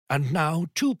And now,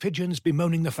 two pigeons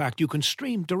bemoaning the fact you can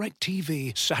stream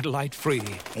DirecTV satellite-free.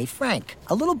 Hey, Frank,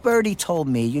 a little birdie told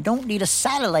me you don't need a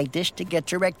satellite dish to get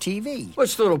DirecTV.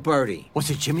 What's little birdie? Was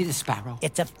it Jimmy the Sparrow?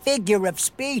 It's a figure of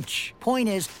speech. Point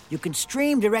is, you can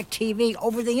stream DirecTV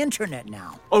over the internet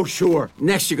now. Oh, sure.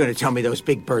 Next you're going to tell me those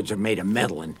big birds are made of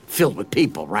metal and filled with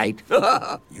people, right?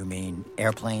 You mean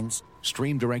airplanes?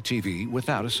 Stream DirecTV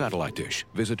without a satellite dish.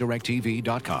 Visit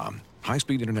DirecTV.com.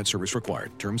 High-speed internet service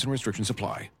required. Terms and restrictions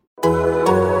apply. I'm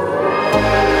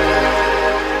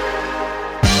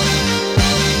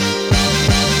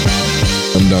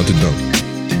down to dunk.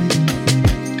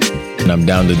 And I'm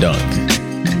down to dunk.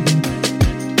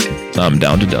 I'm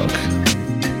down to dunk.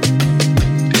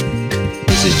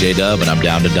 This is J-Dub, and I'm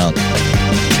down to dunk.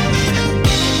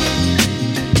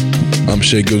 I'm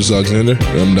Shea Gilgeous-Alexander,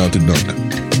 and I'm down to dunk.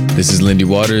 This is Lindy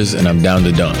Waters, and I'm down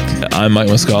to dunk. I'm Mike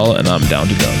Muscala, and I'm down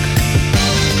to dunk.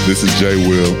 This is Jay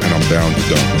Will, and I'm down to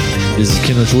dunk. This is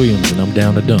Kenneth Williams, and I'm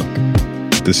down to dunk.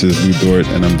 This is Lou Dort,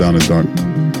 and I'm down to dunk.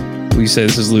 We say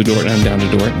this is Lou Dort, and I'm down to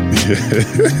Dort.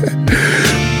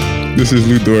 This is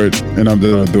Lou Dort, and I'm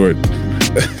down to Dort.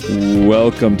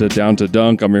 Welcome to Down to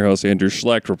Dunk. I'm your host, Andrew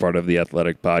Schlecht. We're part of the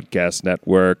Athletic Podcast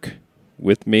Network.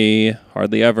 With me,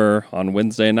 hardly ever, on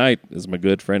Wednesday night, is my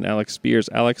good friend Alex Spears.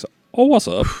 Alex, what's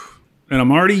up? And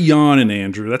I'm already yawning,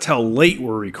 Andrew. That's how late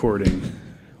we're recording.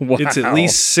 Wow. It's at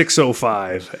least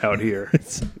 6:05 out here.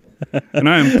 And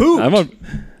I am pooped.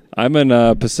 I'm in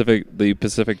the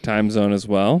Pacific time zone as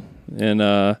well,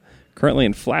 and currently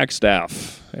in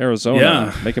Flagstaff, Arizona.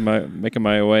 Yeah. Making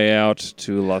my way out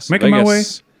to Las Making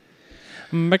Vegas.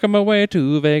 Making my way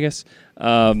to Vegas.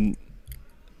 I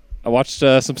watched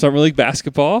some Summer League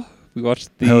basketball. We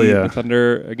watched the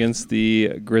Thunder against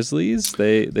the Grizzlies.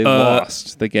 They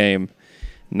lost the game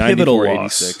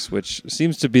 94-86, which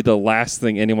seems to be the last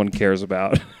thing anyone cares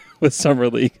about with Summer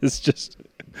League is just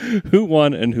who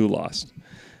won and who lost.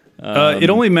 It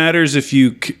only matters if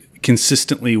you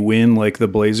consistently win like the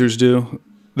Blazers do.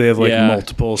 They have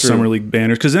multiple Summer League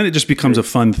banners because then it just becomes a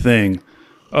fun thing.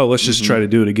 Oh, let's just try to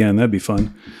do it again. That'd be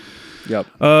fun. Yep.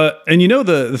 And you know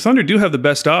the Thunder do have the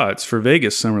best odds for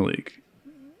Vegas Summer League.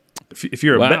 If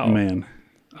you're a betting man,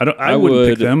 I wouldn't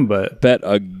pick them, but bet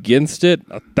against it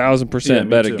 1,000%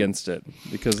 bet too. Against it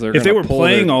because they're if they were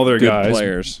playing all their good guys,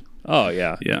 players. Oh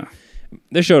yeah. Yeah.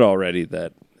 They showed already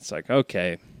that it's like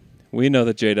okay, we know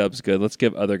that J-Dub's good. Let's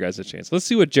give other guys a chance. Let's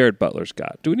see what Jared Butler's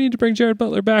got. Do we need to bring Jared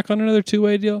Butler back on another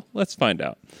two-way deal? Let's find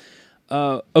out.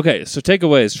 Okay, so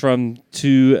takeaways from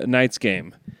tonight's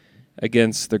game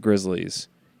against the Grizzlies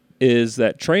is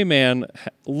that Tre Mann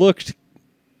looked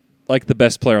like the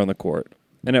best player on the court,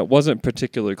 and it wasn't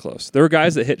particularly close. There were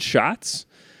guys that hit shots.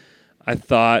 I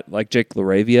thought, like Jake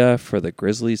LaRavia for the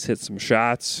Grizzlies hit some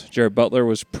shots. Jared Butler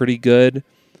was pretty good.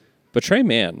 But Tre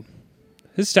Mann,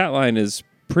 his stat line is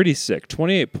pretty sick.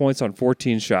 28 points on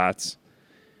 14 shots,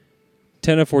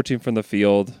 10 of 14 from the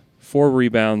field, 4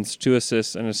 rebounds, 2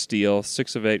 assists, and a steal,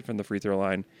 6 of 8 from the free throw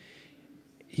line.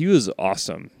 He was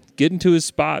awesome. Getting to his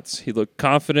spots. He looked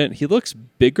confident. He looks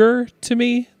bigger to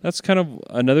me. That's kind of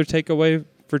another takeaway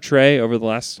for Tre over the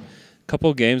last couple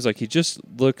of games. Like he just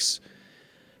looks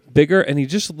bigger, and he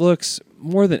just looks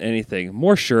more than anything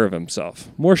more sure of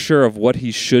himself, more sure of what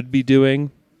he should be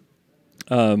doing.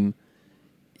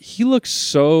 He looks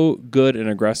so good and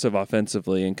aggressive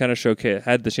offensively, and kind of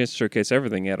had the chance to showcase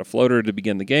everything. He had a floater to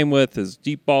begin the game with. His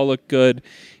deep ball looked good.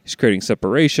 He's creating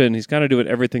separation. He's kind of doing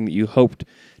everything that you hoped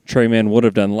Tre Mann would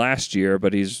have done last year,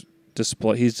 but he's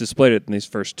displayed it in these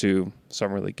first 2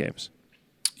 Summer League games.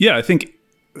 Yeah, I think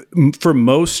for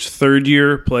most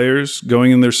third-year players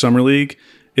going in their Summer League,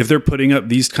 if they're putting up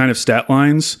these kind of stat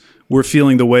lines, we're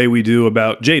feeling the way we do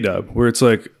about J-Dub, where it's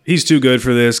like, he's too good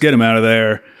for this, get him out of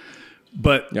there.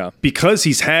 But because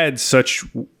he's had such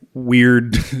a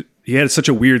weird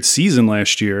season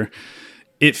last year,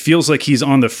 it feels like he's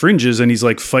on the fringes and he's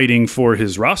like fighting for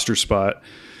his roster spot.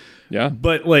 Yeah.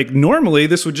 But like normally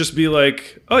this would just be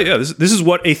like, oh yeah, this is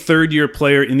what a third-year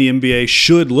player in the NBA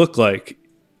should look like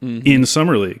in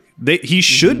Summer League. He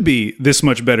should be this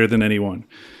much better than anyone.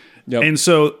 Yep. And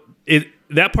so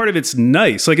that part of it's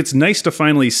nice. Like it's nice to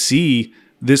finally see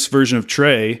this version of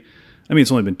Tre. I mean,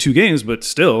 it's only been 2 games, but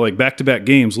still, like back-to-back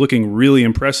games, looking really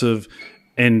impressive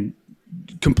and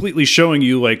completely showing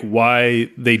you like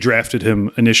why they drafted him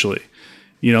initially.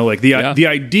 You know, like the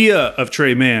idea of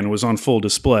Tre Mann was on full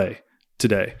display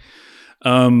today.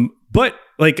 But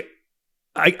like,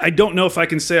 I don't know if I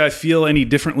can say I feel any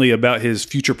differently about his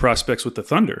future prospects with the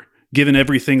Thunder, given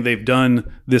everything they've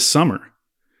done this summer.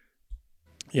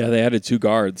 Yeah, they added 2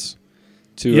 guards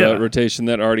to a rotation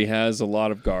that already has a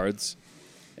lot of guards.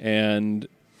 And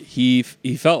he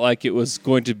felt like it was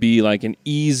going to be like an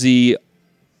easy,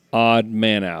 odd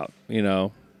man out.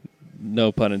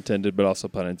 No pun intended, but also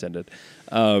pun intended.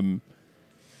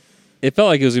 It felt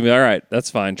like it was going to be, all right, that's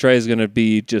fine. Trey's going to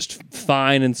be just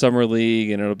fine in Summer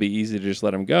League, and it'll be easy to just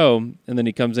let him go. And then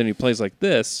he comes in, he plays like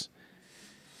this.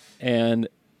 And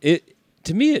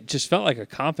to me, it just felt like a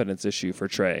confidence issue for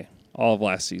Trey all of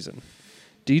last season.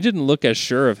 He didn't look as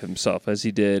sure of himself as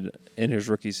he did in his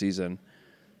rookie season.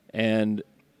 And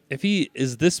if he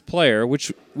is this player,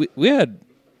 which we had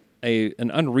an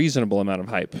unreasonable amount of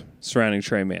hype surrounding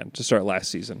Trey Mann to start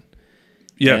last season.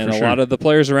 Yeah, and for a sure. lot of the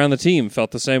players around the team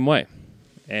felt the same way.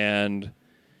 And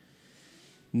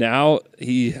now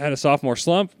he had a sophomore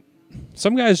slump.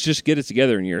 Some guys just get it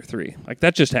together in year 3. Like,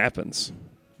 that just happens.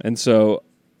 And so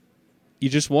you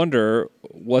just wonder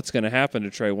what's going to happen to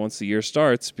Trey once the year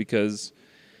starts, because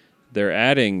they're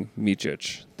adding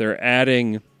Micic. They're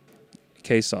adding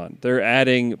Kason. They're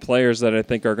adding players that I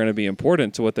think are going to be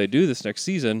important to what they do this next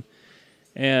season.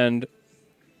 And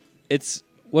it's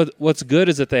what's good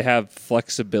is that they have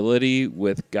flexibility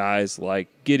with guys like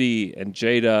Giddey and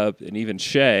J-Dub and even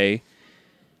Shea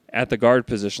at the guard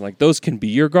position. Like, those can be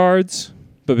your guards,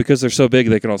 but because they're so big,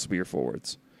 they can also be your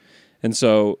forwards. And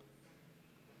so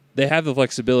they have the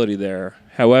flexibility there.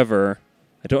 However,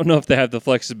 I don't know if they have the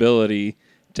flexibility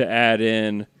to add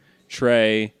in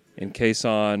Trey and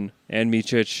Kason and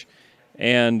Micic.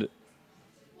 And,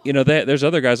 there's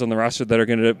other guys on the roster that are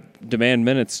going to demand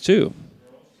minutes too.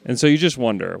 And so you just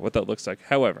wonder what that looks like.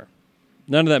 However,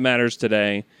 none of that matters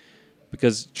today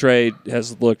because Trey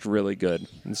has looked really good.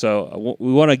 And so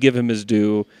we want to give him his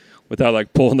due without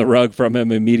like pulling the rug from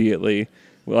him immediately.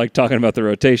 We like talking about the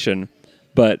rotation,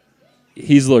 but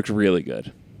he's looked really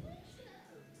good.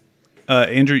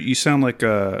 Andrew, you sound like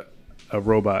a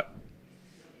robot.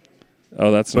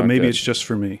 Oh, that's not But maybe good. it's just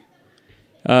for me.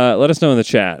 Let us know in the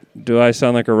chat. Do I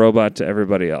sound like a robot to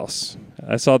everybody else?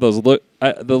 I saw those the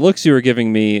looks you were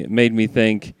giving me made me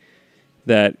think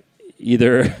that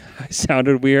either I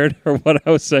sounded weird or what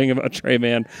I was saying about Trey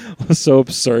Mann was so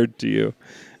absurd to you,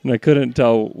 and I couldn't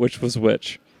tell which was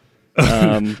which.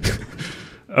 Okay,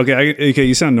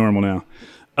 you sound normal now.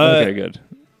 Okay, good.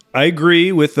 I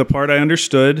agree with the part I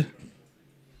understood.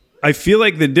 I feel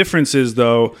like the difference is,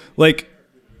 though, like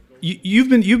you've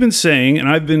been saying, and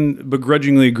I've been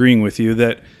begrudgingly agreeing with you,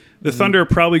 that the Thunder are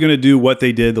probably going to do what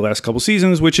they did the last couple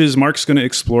seasons, which is Mark's going to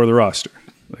explore the roster.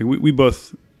 Like we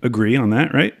both agree on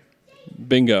that, right?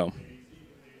 Bingo.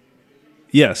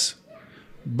 Yes.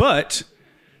 But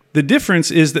the difference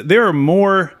is that there are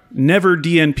more never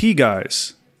DNP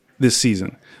guys this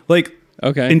season. Like,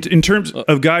 Okay. in terms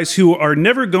of guys who are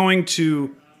never going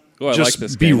to I just like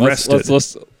this be game. rested.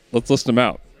 Let's list them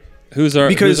out. Who's our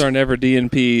never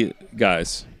DNP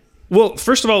guys? Well,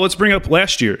 first of all, let's bring up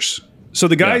last year's. So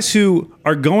the guys who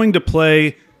are going to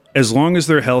play as long as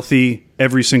they're healthy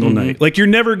every single night. Like, you're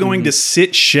never going to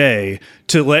sit Shea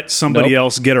to let somebody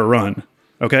else get a run.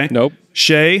 Okay? Nope.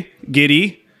 Shea,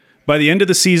 Giddey. By the end of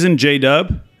the season,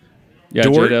 J-Dub. Yeah,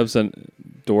 Dort. J-Dubs and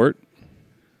Dort.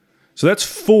 So that's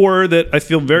 4 that I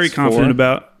feel very That's confident 4.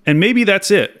 about. And maybe that's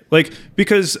it. Like,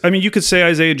 because, I mean, you could say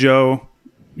Isaiah Joe,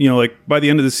 like by the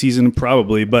end of the season,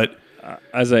 probably, but.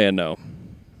 Isaiah, no.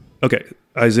 Okay.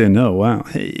 Isaiah, no. Wow.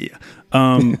 Hey.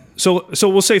 So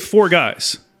we'll say 4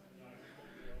 guys.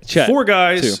 Chet, 4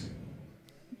 guys. 2.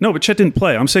 No, but Chet didn't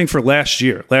play. I'm saying for last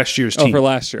year's team. Oh, for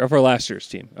last year. Oh, for last year's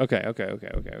team. Okay.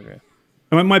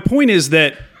 And my point is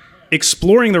that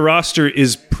exploring the roster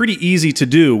is pretty easy to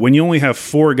do when you only have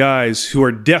 4 guys who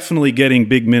are definitely getting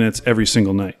big minutes every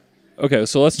single night. Okay,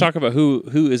 so let's talk about who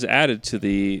is added to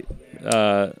the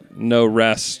no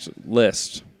rest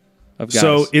list of guys.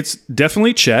 So it's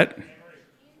definitely Chet.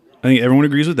 I think everyone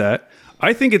agrees with that.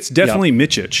 I think it's definitely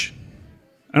Micic.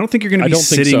 I don't think you're going to be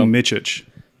sitting Micic.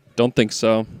 Don't think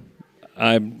so.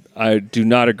 I do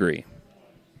not agree.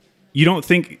 You don't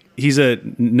think he's a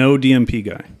no DMP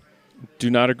guy? Do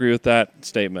not agree with that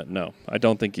statement. No, I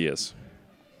don't think he is.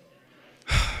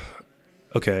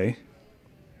 Okay.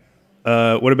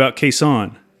 What about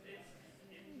Kason?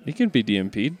 He can be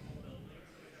DMP'd.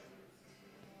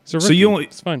 He's a So rookie. you only-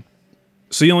 It's fine.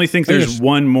 So you only think there's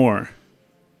one more?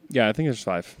 Yeah, I think there's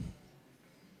 5.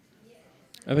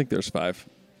 I think there's 5.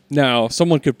 Now,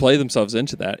 someone could play themselves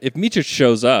into that. If Micic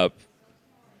shows up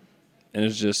and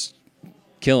is just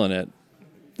killing it,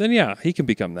 then yeah, he can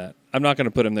become that. I'm not going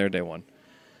to put him there day one.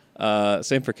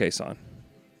 Same for Kason.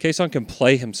 Kason can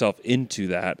play himself into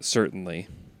that, certainly.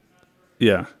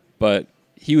 Yeah. But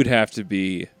he would have to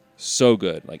be so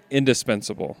good, like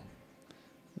indispensable,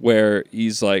 where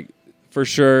he's like, for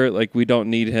sure, like we don't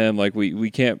need him. Like we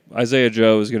can't. Isaiah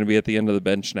Joe is going to be at the end of the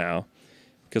bench now.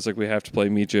 because like we have to play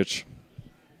Micic,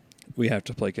 we have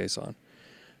to play Kason.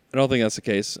 I don't think that's the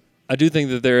case. I do think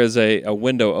that there is a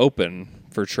window open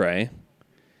for Trey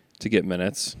to get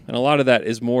minutes, and a lot of that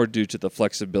is more due to the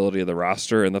flexibility of the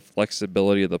roster and the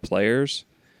flexibility of the players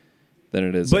than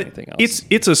it is anything else.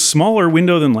 It's a smaller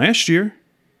window than last year.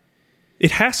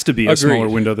 It has to be a smaller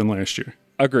window than last year.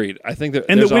 Agreed. I think that,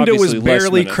 and the window was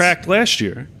barely cracked last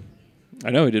year. I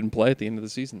know he didn't play at the end of the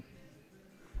season.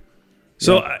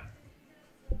 So,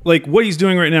 like, what he's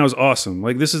doing right now is awesome.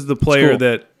 Like, this is the player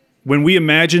that, when we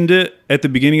imagined it at the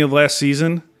beginning of last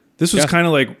season, this was kind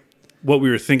of like what we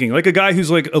were thinking. Like a guy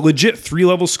who's like a legit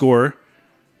 3-level scorer.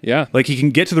 Yeah. Like, he can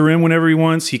get to the rim whenever he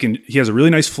wants. He has a really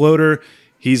nice floater.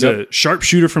 He's a sharp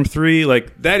shooter from 3.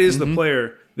 Like, that is the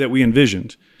player that we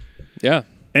envisioned. Yeah.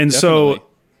 And definitely. so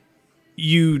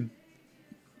you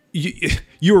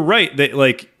were right that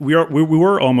like we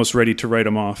were almost ready to write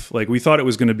him off. Like, we thought it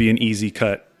was going to be an easy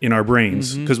cut in our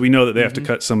brains because we know that they have to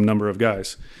cut some number of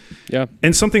guys. Yeah.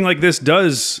 And something like this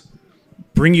does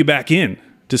bring you back in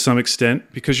to some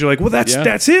extent because you're like, well, that's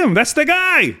him. That's the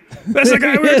guy. That's the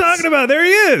guy we were talking about. There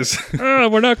he is.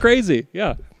 We're not crazy.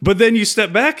 Yeah. But then you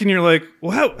step back and you're like,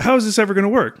 well, how is this ever going to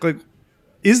work? Like,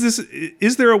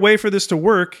 is there a way for this to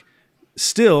work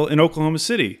still in Oklahoma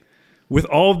City with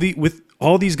all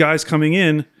these guys coming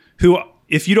in who,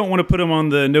 if you don't want to put them on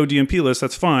the no DMP list,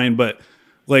 that's fine. But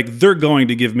like, they're going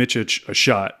to give Micic a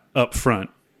shot up front.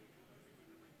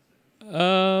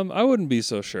 I wouldn't be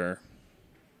so sure.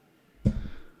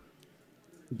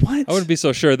 What? I wouldn't be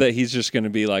so sure that he's just going to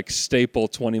be like staple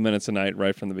 20 minutes a night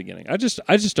right from the beginning. I just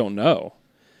don't know.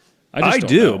 I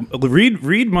do.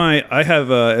 Read my. I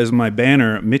have as my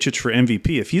banner Micic for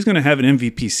MVP. If he's going to have an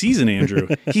MVP season, Andrew,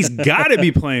 he's got to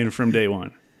be playing from day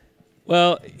one.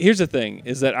 Well, here's the thing: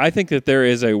 is that I think that there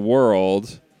is a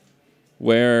world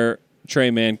where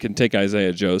Trey Mann can take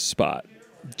Isaiah Joe's spot,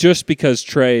 just because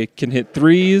Trey can hit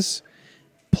threes,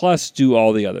 plus do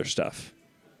all the other stuff.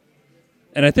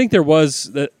 And I think there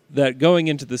was that going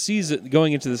into this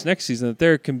next season, that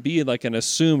there can be like an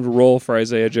assumed role for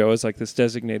Isaiah Joe as like this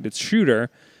designated shooter.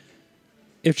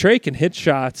 If Trey can hit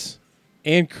shots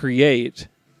and create,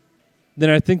 then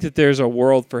I think that there's a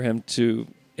world for him to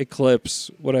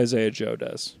eclipse what Isaiah Joe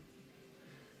does.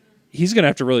 He's going to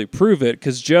have to really prove it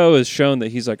because Joe has shown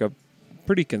that he's like a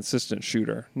pretty consistent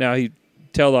shooter. Now, he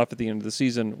tailed off at the end of the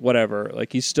season, whatever.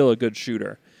 Like, he's still a good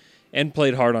shooter and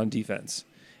played hard on defense.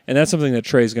 And that's something that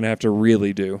Trey's going to have to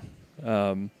really do.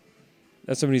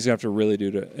 That's something he's going to have to really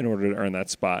do in order to earn that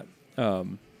spot. But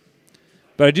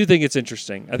I do think it's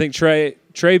interesting. I think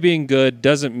Trey being good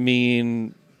doesn't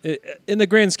mean, in the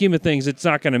grand scheme of things, it's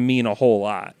not going to mean a whole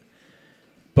lot.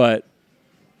 But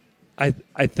I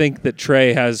think that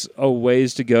Trey has a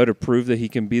ways to go to prove that he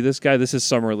can be this guy. This is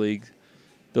Summer League.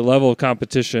 The level of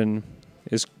competition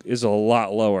is a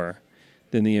lot lower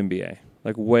than the NBA.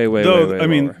 Like way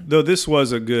lower. Though this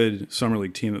was a good Summer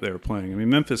League team that they were playing. I mean,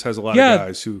 Memphis has a lot of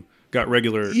guys who got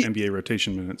regular NBA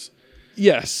rotation minutes.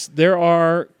 Yes, there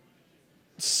are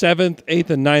 7th,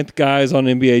 8th, and 9th guys on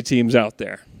NBA teams out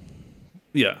there.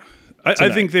 Yeah. I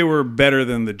think they were better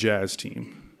than the Jazz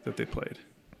team that they played.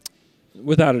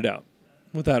 Without a doubt.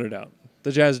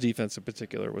 The Jazz defense in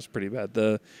particular was pretty bad.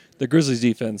 The Grizzlies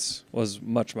defense was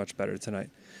much, much better tonight.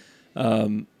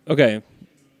 Okay.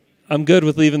 I'm good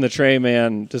with leaving the Trey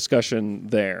Mann discussion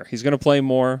there. He's going to play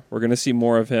more. We're going to see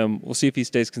more of him. We'll see if he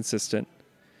stays consistent.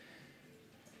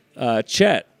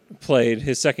 Chet played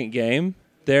his second game.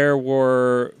 There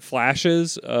were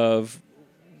flashes of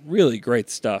really great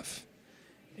stuff.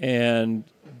 And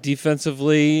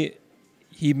defensively,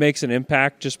 he makes an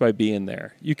impact just by being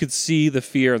there. You could see the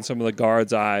fear in some of the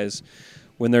guards' eyes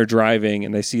when they're driving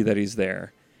and they see that he's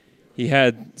there. He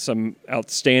had some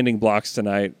outstanding blocks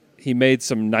tonight. He made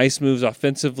some nice moves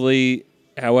offensively.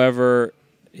 However,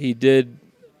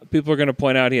 people are going to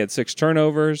point out he had 6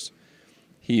 turnovers.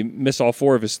 He missed all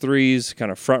 4 of his threes,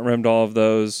 kind of front-rimmed all of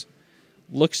those.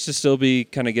 Looks to still be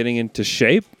kind of getting into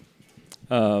shape,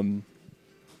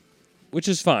 which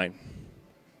is fine.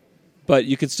 But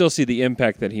you can still see the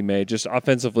impact that he made. Just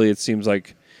offensively, it seems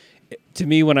like, to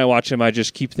me, when I watch him, I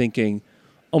just keep thinking,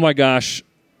 oh my gosh,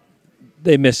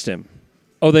 they missed him.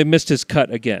 Oh, they missed his cut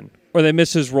again. Or they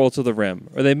missed his roll to the rim.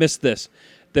 Or they missed this.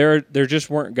 There just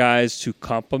weren't guys to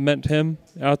complement him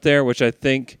out there, which I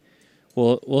think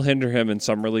will hinder him in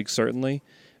Summer League, certainly.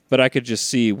 But I could just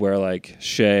see where, like,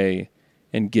 Shea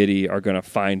and Giddey are going to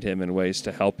find him in ways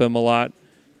to help him a lot.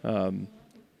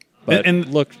 But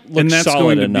look that's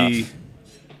solid going to enough.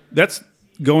 That's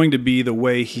going to be the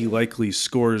way he likely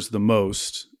scores the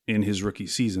most in his rookie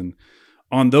season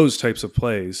on those types of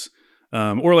plays.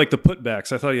 Or like the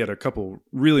putbacks. I thought he had a couple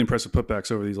really impressive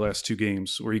putbacks over these last 2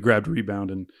 games where he grabbed a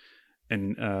rebound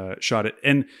and shot it.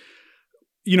 And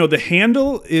the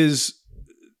handle is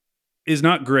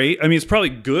not great. I mean, it's probably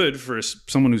good for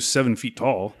someone who's 7 feet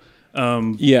tall.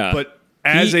 But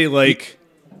as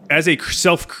a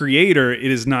self-creator,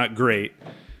 it is not great.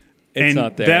 It's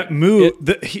not there. That move,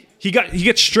 he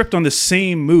gets stripped on the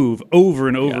same move over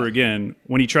and over again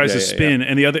when he tries to spin,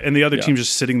 and the other team's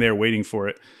just sitting there waiting for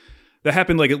it. That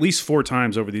happened like at least 4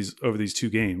 times over these 2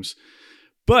 games.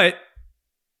 But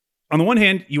on the one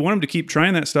hand, you want him to keep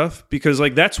trying that stuff because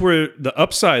like that's where the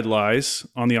upside lies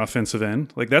on the offensive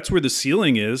end. Like that's where the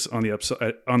ceiling is on the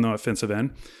upside on the offensive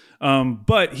end.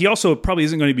 But he also probably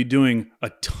isn't going to be doing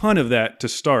a ton of that to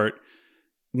start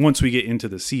once we get into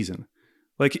the season.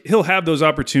 Like he'll have those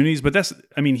opportunities, but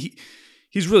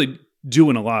he's really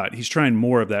doing a lot. He's trying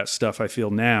more of that stuff, I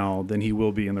feel, now than he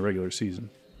will be in the regular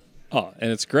season. Oh,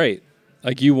 and it's great.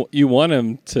 Like you want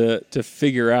him to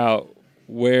figure out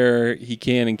where he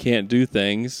can and can't do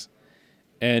things,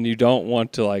 and you don't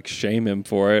want to like shame him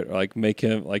for it, or like make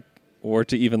him like, or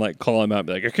to even like call him out and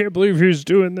be like, I can't believe he's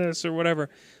doing this or whatever.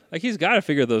 Like he's got to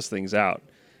figure those things out.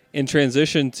 In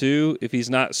transition too, if he's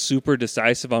not super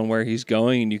decisive on where he's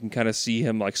going, and you can kind of see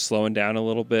him like slowing down a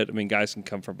little bit. I mean, guys can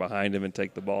come from behind him and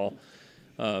take the ball.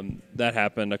 That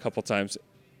happened a couple times.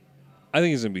 I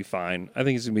think he's going to be fine. I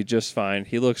think he's going to be just fine.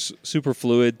 He looks super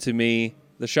fluid to me.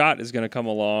 The shot is going to come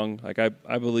along. Like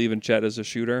I believe in Chet as a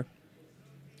shooter.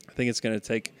 I think it's going to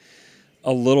take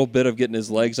a little bit of getting his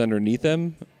legs underneath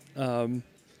him.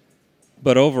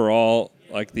 But overall,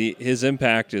 like his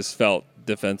impact is felt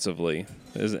defensively.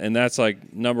 And that's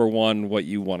like number one, what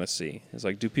you want to see. It's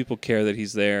like, do people care that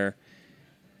he's there?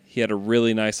 He had a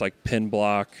really nice like pin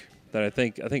block that I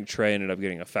think Trey ended up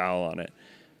getting a foul on it.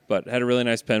 But had a really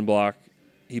nice pen block.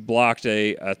 He blocked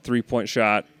a 3-point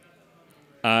shot.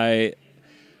 I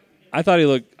thought he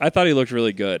looked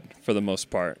really good for the most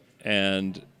part.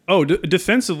 And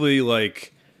defensively,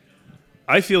 like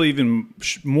I feel even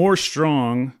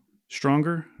stronger.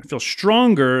 I feel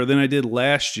stronger than I did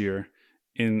last year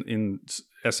in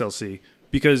SLC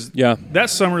because that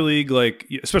summer league, like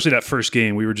especially that first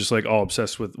game, we were just like all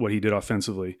obsessed with what he did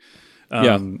offensively.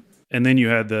 And then you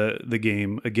had the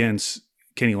game against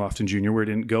Kenny Lofton Jr. where it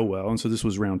didn't go well, and so this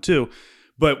was round 2.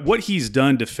 But what he's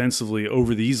done defensively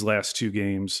over these last 2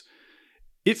 games,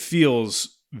 it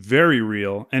feels very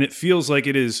real, and it feels like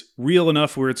it is real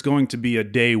enough where it's going to be a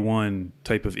day one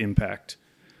type of impact.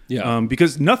 Yeah,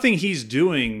 because nothing he's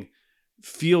doing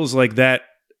feels like that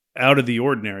out of the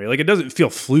ordinary. Like it doesn't feel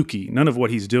fluky. None of what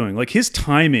he's doing. Like his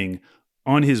timing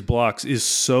on his blocks is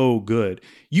so good.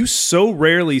 You so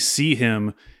rarely see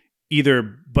him either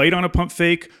bite on a pump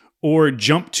fake or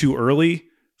jump too early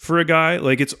for a guy.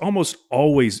 Like it's almost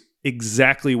always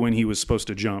exactly when he was supposed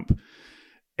to jump.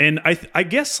 And I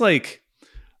guess like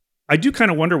I do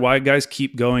kind of wonder why guys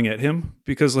keep going at him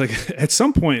because like at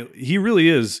some point he really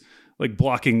is like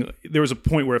blocking. There was a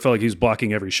point where it felt like he was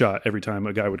blocking every shot every time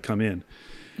a guy would come in.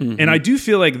 Mm-hmm. And I do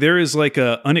feel like there is like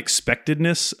a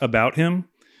unexpectedness about him,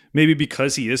 maybe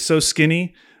because he is so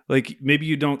skinny. Like maybe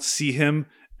you don't see him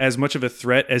as much of a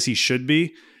threat as he should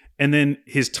be. And then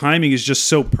his timing is just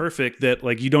so perfect that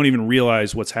like you don't even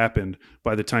realize what's happened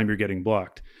by the time you're getting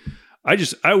blocked. I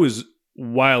was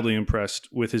wildly impressed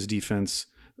with his defense.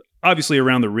 Obviously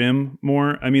around the rim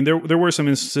more. I mean, there were some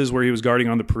instances where he was guarding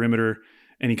on the perimeter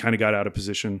and he kind of got out of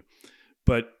position.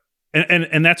 But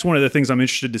and that's one of the things I'm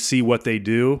interested to see what they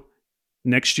do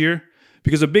next year.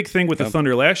 Because a big thing with the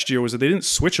Thunder last year was that they didn't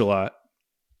switch a lot.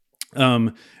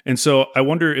 And so I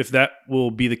wonder if that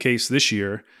will be the case this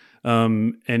year.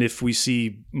 And if we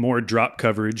see more drop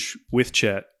coverage with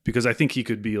Chet, because I think he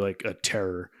could be like a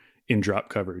terror in drop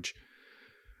coverage,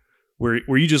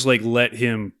 where you just like let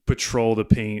him patrol the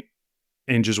paint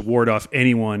and just ward off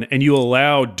anyone, and you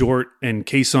allow Dort and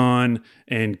Kayson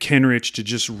and Kenrich to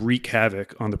just wreak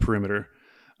havoc on the perimeter.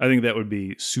 I think that would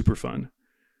be super fun.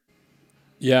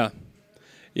 Yeah,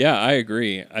 I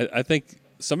agree. I think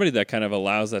somebody that kind of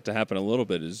allows that to happen a little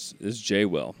bit is Jay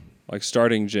Will. Like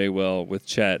starting Jay Will with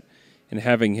Chet and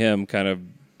having him kind of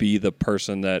be the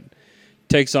person that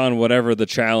takes on whatever the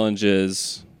challenge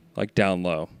is, like down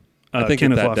low. I think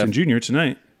Kenneth Lofton Jr.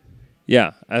 tonight.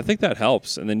 Yeah, I think that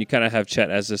helps. And then you kind of have Chet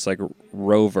as this like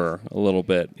rover a little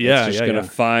bit. Yeah, just going to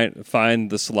find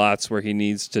the slots where he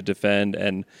needs to defend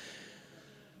and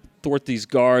thwart these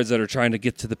guards that are trying to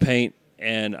get to the paint.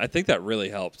 And I think that really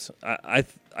helped. I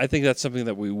think that's something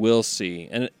that we will see,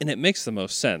 and it makes the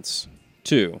most sense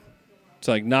too,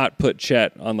 to like not put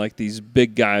Chet on like these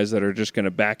big guys that are just going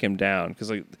to back him down, because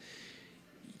like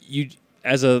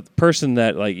as a person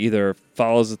that like either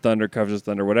follows the Thunder, covers the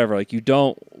Thunder, whatever, like you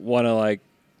don't want to like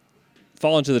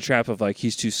fall into the trap of like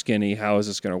he's too skinny. How is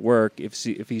this going to work? If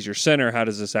he's your center, how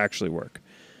does this actually work?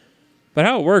 But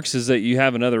how it works is that you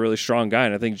have another really strong guy,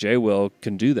 and I think Jay Will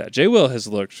can do that. Jay Will has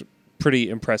looked pretty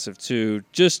impressive too,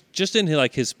 just in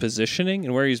like his positioning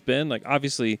and where he's been. Like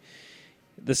obviously,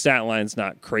 the stat line's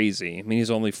not crazy. I mean, he's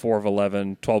only 4 of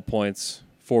 11, 12 points,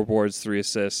 4 boards, 3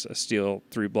 assists, a steal,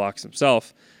 3 blocks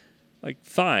himself. Like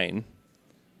fine,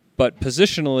 but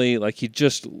positionally, like he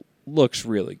just looks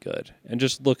really good and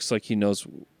just looks like he knows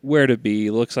where to be.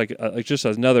 Looks like just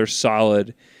another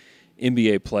solid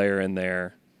NBA player in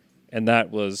there, and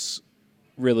that was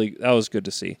good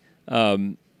to see.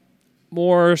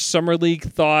 More summer league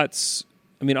thoughts.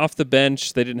 I mean, off the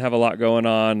bench, they didn't have a lot going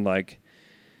on. Like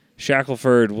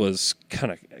Shackelford was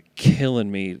kind of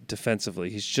killing me defensively.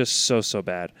 He's just so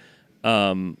bad.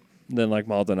 Then like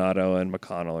Maldonado and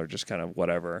McConnell are just kind of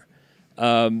whatever.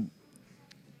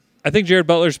 I think Jared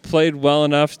Butler's played well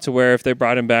enough to where if they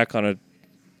brought him back on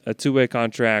a 2-way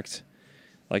contract,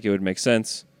 like it would make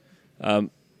sense.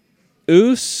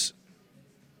 Oos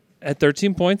at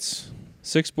 13 points,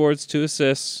 6 boards, 2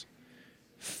 assists,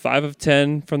 5 of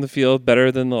 10 from the field,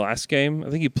 better than the last game. I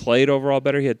think he played overall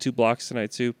better. He had 2 blocks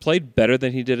tonight too. Played better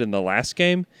than he did in the last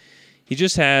game. He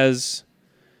just has,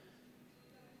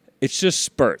 it's just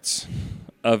spurts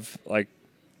of like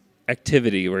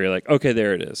activity where you're like, okay,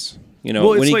 there it is. You know,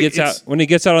 when he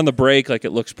gets out on the break, like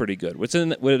it looks pretty good.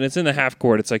 When it's in the half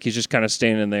court, it's like he's just kind of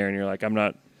standing there, and you're like, I'm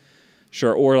not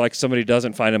sure, or like somebody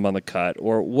doesn't find him on the cut,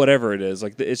 or whatever it is.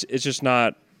 Like it's just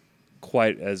not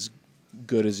quite as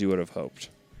good as you would have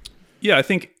hoped. Yeah, I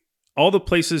think all the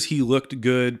places he looked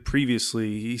good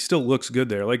previously, he still looks good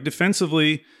there. Like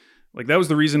defensively, like that was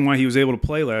the reason why he was able to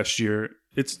play last year.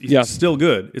 It's still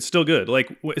good. It's still good.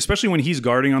 Like especially when he's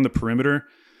guarding on the perimeter.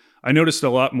 I noticed a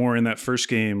lot more in that first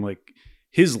game. Like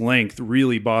his length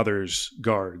really bothers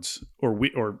guards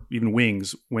or even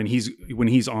wings when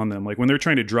he's on them. Like when they're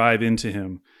trying to drive into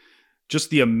him, just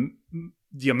the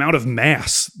amount of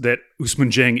mass that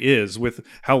Ousmane Dieng is with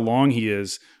how long he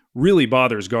is really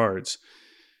bothers guards.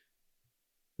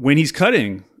 When he's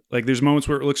cutting, like there's moments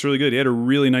where it looks really good. He had a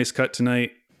really nice cut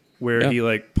tonight where he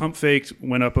like pump faked,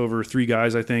 went up over 3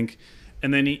 guys, I think,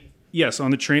 and then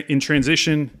in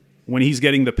transition. When he's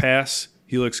getting the pass,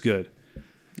 he looks good.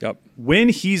 Yep. When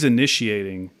he's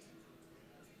initiating,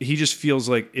 he just feels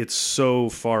like it's so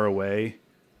far away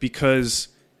because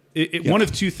one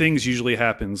of 2 things usually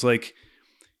happens. Like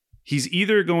he's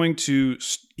either going to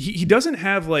he doesn't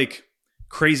have like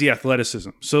crazy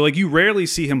athleticism. So like you rarely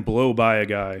see him blow by a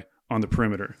guy on the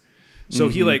perimeter. So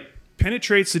he like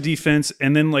penetrates the defense,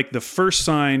 and then like the first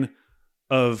sign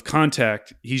of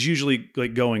contact, he's usually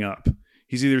like going up.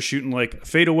 He's either shooting like a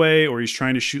fadeaway or he's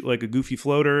trying to shoot like a goofy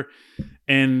floater.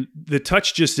 And the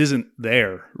touch just isn't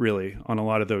there really on a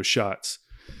lot of those shots.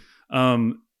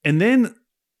 And then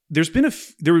there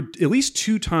were at least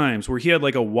 2 times where he had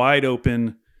like a wide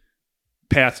open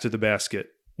path to the basket.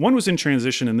 One was in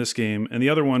transition in this game, and the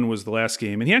other one was the last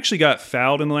game. And he actually got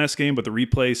fouled in the last game, but the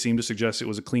replay seemed to suggest it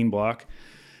was a clean block.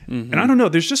 And I don't know,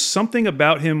 there's just something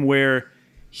about him where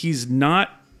he's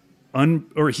not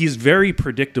he's very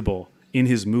predictable in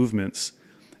his movements,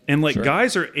 and like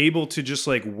guys are able to just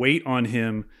like wait on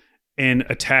him and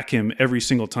attack him every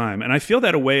single time. And I feel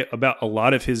that way about a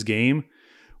lot of his game,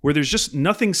 where there's just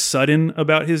nothing sudden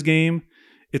about his game.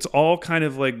 It's all kind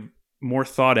of like more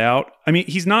thought out. I mean,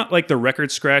 he's not like the record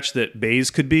scratch that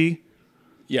Baze could be.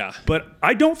 Yeah. But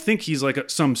I don't think he's like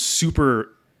some super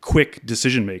quick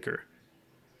decision maker.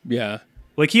 Yeah.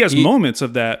 Like he has moments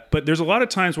of that, but there's a lot of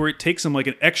times where it takes him like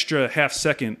an extra half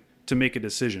second to make a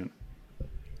decision.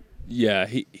 Yeah,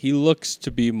 he looks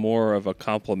to be more of a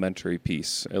complementary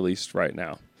piece, at least right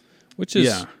now, which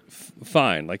is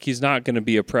fine. Like he's not going to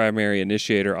be a primary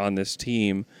initiator on this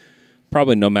team,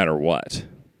 probably no matter what.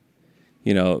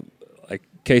 You know, like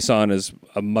Kason is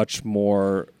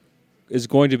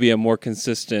going to be a more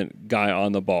consistent guy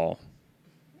on the ball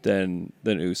than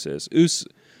Oos is.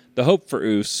 The hope for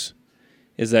Oos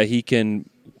is that he can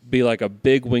be like a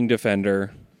big wing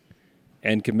defender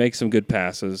and can make some good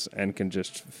passes and can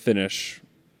just finish,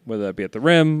 whether that be at the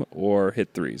rim or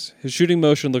hit threes. His shooting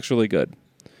motion looks really good.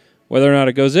 Whether or not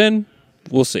it goes in,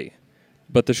 we'll see.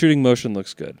 But the shooting motion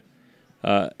looks good.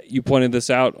 You pointed this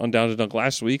out on Down to Dunk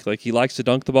last week. Like he likes to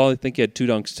dunk the ball. I think he had 2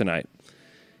 dunks tonight.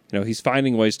 You know, he's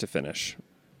finding ways to finish.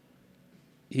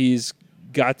 He's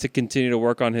got to continue to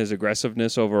work on his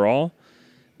aggressiveness overall.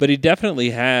 But he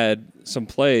definitely had some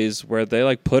plays where they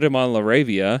like put him on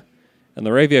LaRavia, and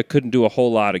LaRavia couldn't do a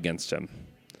whole lot against him.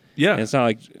 Yeah. And it's not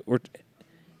like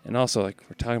And also, like,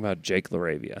 we're talking about Jake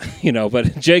LaRavia,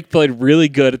 but Jake played really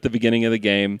good at the beginning of the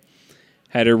game,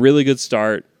 had a really good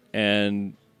start,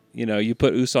 and, you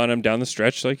put Us on him down the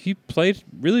stretch, like, he played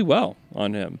really well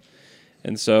on him.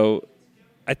 And so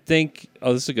I think,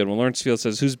 this is a good one. Lawrence Field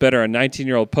says, who's better, a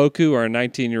 19-year-old Poku or a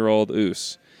 19-year-old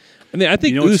Us? I mean, I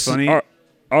think Us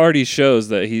already shows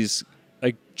that he's,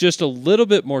 like, just a little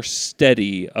bit more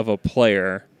steady of a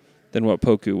player than what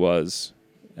Poku was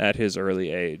at his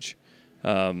early age.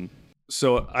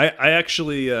 So I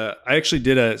actually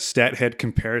did a stat head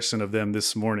comparison of them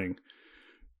this morning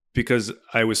because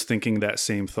I was thinking that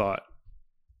same thought.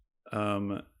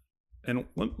 And let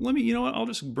me, what? I'll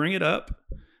just bring it up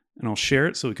and I'll share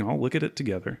it so we can all look at it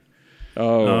together.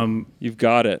 Oh, you've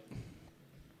got it.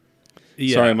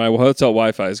 Yeah. Sorry, my hotel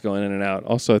Wi-Fi is going in and out.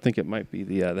 Also, I think it might be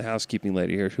the housekeeping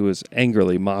lady here who is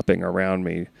angrily mopping around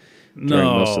me during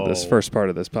most of this first part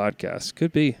of this podcast.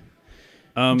 Could be.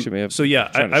 I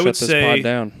would say pod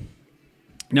down.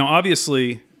 Now,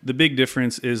 obviously, the big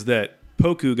difference is that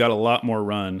Poku got a lot more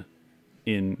run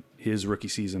in his rookie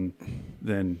season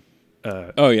than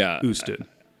Us did.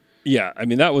 Yeah, I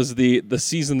mean that was the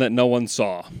season that no one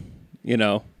saw.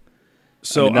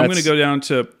 So I'm going to go down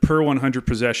to per 100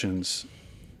 possessions.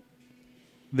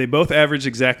 They both averaged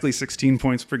exactly 16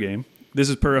 points per game. This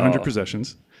is per 100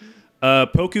 possessions.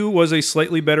 Poku was a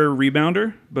slightly better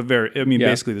rebounder, but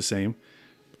basically the same.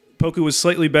 Poku was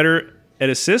slightly better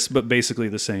at assists, but basically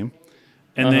the same.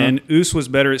 And then Us was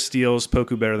better at steals,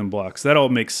 Poku better than blocks. That all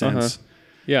makes sense.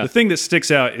 Yeah. The thing that sticks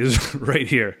out is right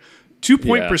here.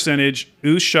 2-point percentage,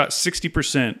 Us shot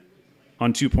 60%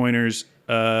 on 2-pointers.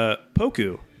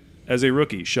 Poku, as a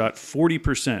rookie, shot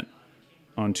 40%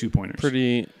 on 2-pointers.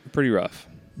 Pretty rough.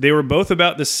 They were both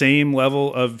about the same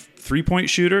level of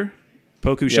 3-point shooter.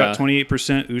 Poku shot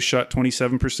 28%, Us shot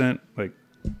 27%, like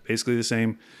basically the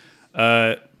same.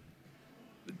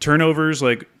 Turnovers,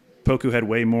 like Poku had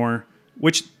way more,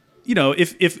 which,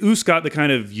 if Us got the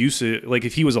kind of usage, like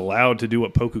if he was allowed to do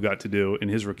what Poku got to do in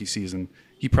his rookie season,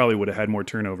 he probably would have had more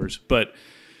turnovers. But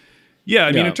yeah,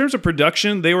 I mean, in terms of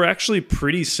production, they were actually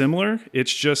pretty similar.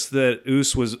 It's just that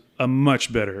Us was a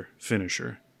much better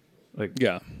finisher,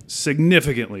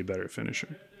 significantly better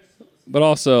finisher. But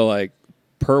also, like,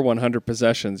 per 100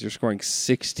 possessions, you're scoring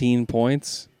 16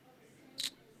 points.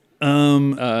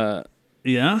 Yeah.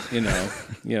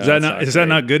 Is that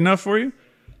not good enough for you?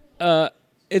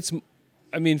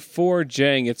 For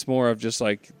Jang, it's more of just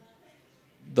like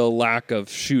the lack of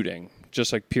shooting,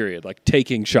 just like period, like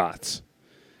taking shots.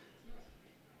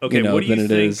 Okay, what do you than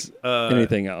think? It is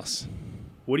anything else.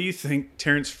 What do you think,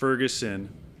 Terrence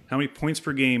Ferguson? How many points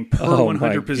per game per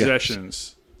 100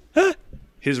 possessions?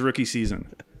 His rookie season.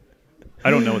 I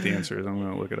don't know what the answer is. I'm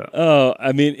going to look it up. Oh,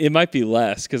 I mean, it might be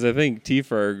less because I think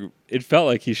T-Ferg, it felt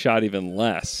like he shot even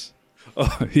less.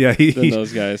 Oh, yeah. Than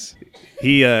those guys.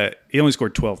 He only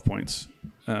scored 12 points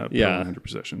per 100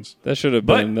 possessions. That should have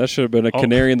been a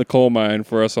canary in the coal mine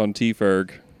for us on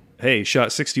T-Ferg. Hey, shot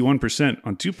 61%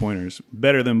 on 2-pointers.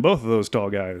 Better than both of those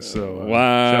tall guys. So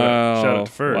wow. Shout out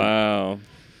to Ferg. Wow.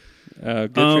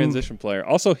 Good transition player.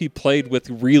 Also, he played with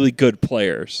really good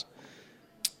players.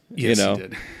 Yes, he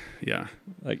did. Yeah,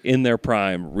 like in their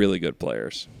prime, really good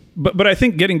players. But I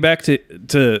think getting back to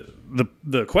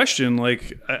the question,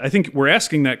 like I think we're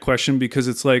asking that question because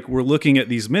it's like we're looking at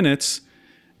these minutes,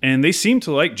 and they seem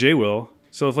to like J. Will.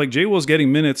 So if like J. Will's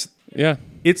getting minutes,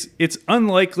 it's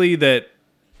unlikely that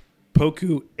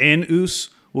Poku and Us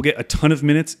will get a ton of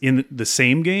minutes in the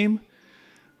same game.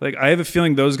 Like I have a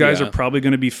feeling those guys are probably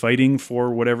going to be fighting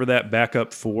for whatever that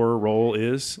backup 4 role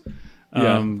is.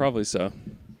 Probably so.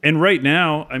 And right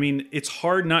now, I mean, it's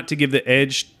hard not to give the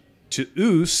edge to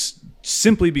Us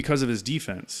simply because of his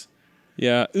defense.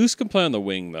 Yeah, Us can play on the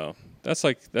wing though. That's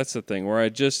the thing where I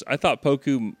thought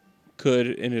Poku could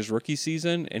in his rookie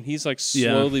season, and he's like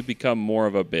slowly become more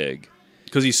of a big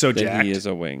because he's so than jacked. He is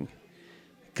a wing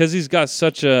because he's got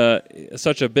such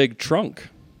a big trunk.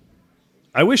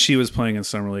 I wish he was playing in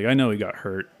Summer League. I know he got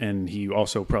hurt, and he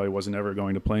also probably wasn't ever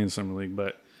going to play in Summer League.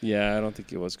 But yeah, I don't think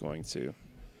he was going to.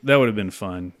 That would have been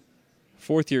fun.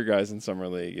 4th-year guys in Summer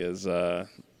League is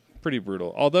pretty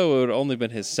brutal, although it would have only been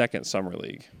his 2nd Summer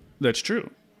League. That's true.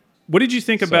 What did you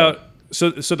think about... So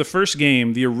the first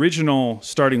game, the original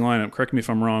starting lineup, correct me if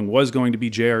I'm wrong, was going to be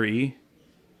JRE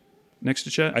next to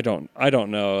Chet? I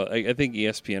don't know. I think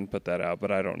ESPN put that out,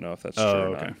 but I don't know if that's true or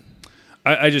not.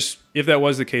 I just... If that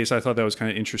was the case, I thought that was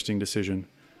kind of an interesting decision.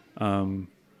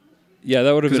 Yeah,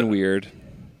 that would have been weird.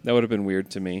 That would have been weird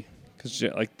to me.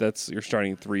 Because you're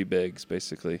starting 3 bigs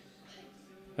basically.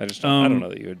 I don't know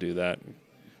that you would do that.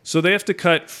 So they have to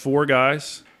cut 4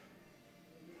 guys.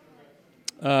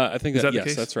 I think Is that the yes,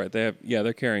 case? that's right.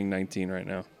 They're carrying 19 right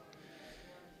now.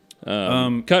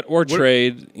 Cut or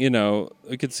trade,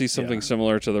 we could see something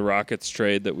similar to the Rockets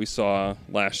trade that we saw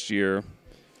last year.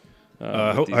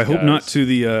 I hope not to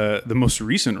the most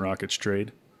recent Rockets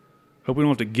trade. Hope we don't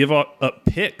have to give up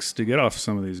picks to get off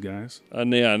some of these guys.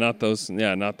 Not those.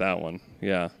 Yeah, not that one.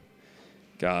 Yeah.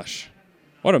 Gosh,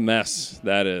 what a mess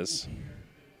that is.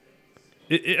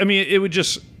 It would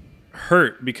just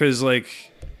hurt because,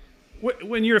 like,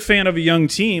 when you're a fan of a young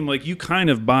team, like, you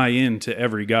kind of buy into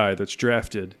every guy that's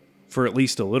drafted for at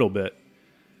least a little bit.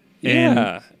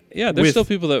 And there's still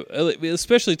people that,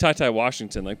 especially Ty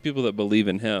Washington, like people that believe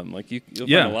in him. Like you'll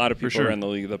find a lot of people around the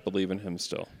league that believe in him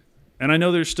still. And I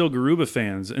know there's still Garuba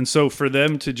fans, and so for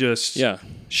them to just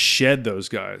shed those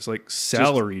guys, like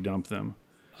salary dump them,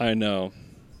 I know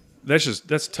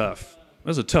that's tough.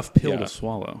 That's a tough pill to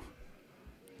swallow.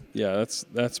 Yeah,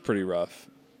 that's pretty rough.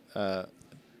 I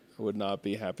would not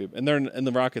be happy, and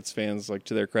the Rockets fans, like,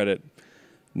 to their credit,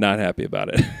 not happy about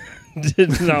it.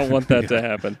 Did not want that to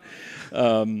happen.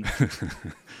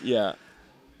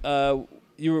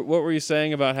 What were you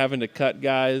saying about having to cut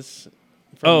guys?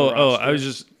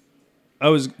 I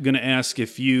was going to ask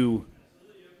if you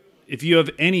have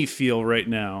any feel right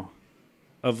now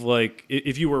of, like,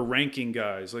 if you were ranking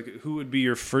guys, like, who would be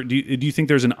your first? Do you think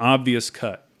there's an obvious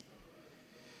cut?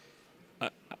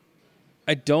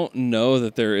 I don't know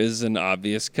that there is an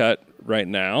obvious cut right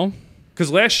now.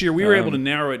 Because last year we were able to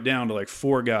narrow it down to like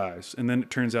 4 guys, and then it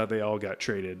turns out they all got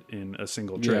traded in a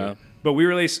single trade. Yeah. But we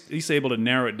were at least able to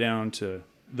narrow it down to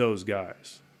those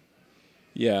guys.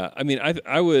 Yeah, I mean, I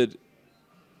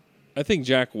think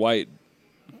Jack White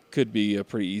could be a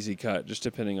pretty easy cut, just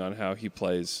depending on how he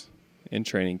plays in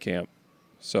training camp.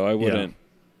 So I wouldn't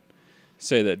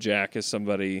say that Jack is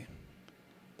somebody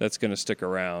that's going to stick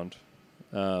around.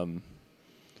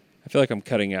 I feel like I'm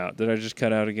cutting out. Did I just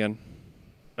cut out again?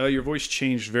 Your voice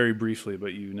changed very briefly,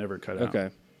 but you never cut out.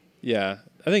 Okay. Yeah.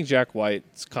 I think Jack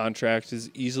White's contract is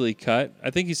easily cut.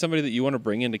 I think he's somebody that you want to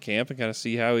bring into camp and kind of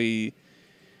see how he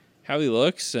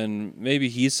looks, and maybe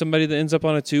he's somebody that ends up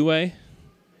on a 2-way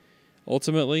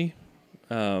ultimately.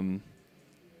 So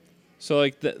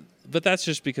like that, but that's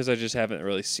just because I just haven't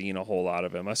really seen a whole lot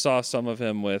of him. I saw some of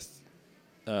him with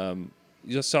you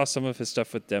just saw some of his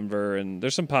stuff with Denver, and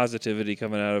there's some positivity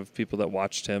coming out of people that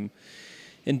watched him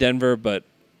in Denver, but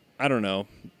I don't know.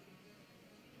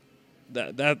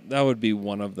 That would be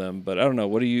one of them, but I don't know.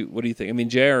 What do you think? I mean,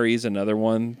 JRE is another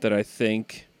one that I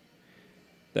think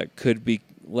that could be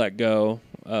let go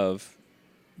of,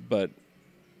 but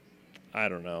I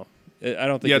don't know. I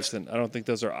don't think I don't think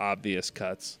those are obvious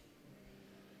cuts.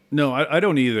 No, I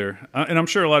don't either. And I'm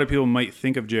sure a lot of people might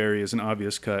think of JRE as an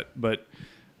obvious cut, but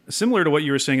similar to what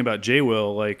you were saying about J.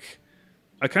 Will, like,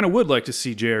 I kind of would like to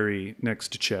see JRE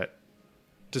next to Chet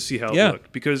to see how it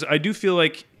looked, because I do feel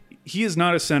like he is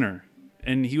not a center,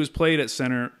 and he was played at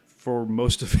center for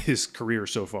most of his career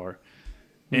so far.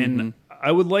 And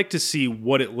I would like to see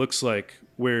what it looks like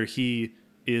where he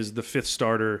is the 5th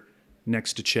starter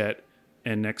next to Chet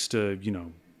and next to,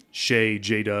 Shea,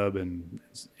 J-Dub, and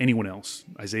anyone else,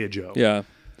 Isaiah Joe. Yeah.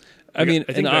 I think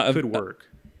that could work.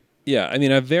 Yeah, I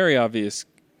mean,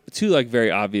 two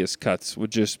very obvious cuts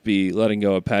would just be letting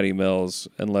go of Patty Mills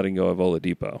and letting go of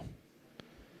Oladipo.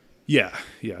 Yeah,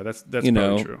 that's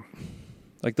probably true.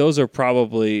 Like, those are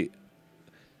probably,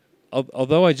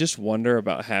 although I just wonder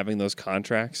about having those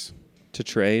contracts to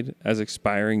trade as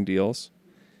expiring deals.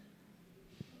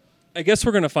 I guess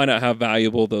we're going to find out how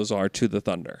valuable those are to the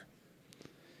Thunder,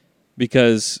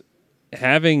 because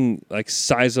having like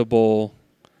sizable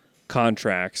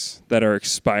contracts that are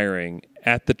expiring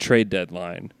at the trade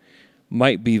deadline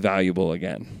might be valuable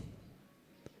again.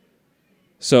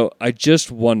 So I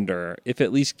just wonder if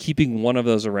at least keeping one of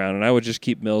those around, and I would just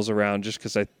keep Mills around just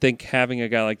because I think having a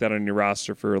guy like that on your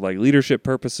roster for like leadership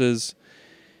purposes,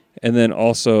 and then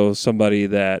also somebody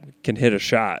that can hit a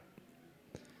shot,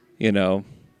 he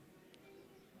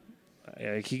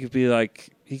could be like,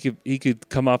 he could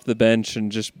come off the bench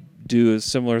and just do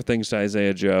similar things to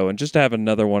Isaiah Joe, and just to have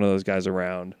another one of those guys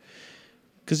around.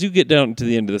 Because you get down to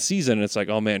the end of the season, and it's like,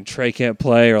 oh man, Trey can't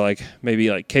play, or like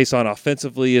maybe like Kayson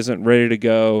offensively isn't ready to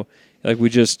go. Like we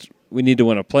need to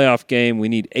win a playoff game. We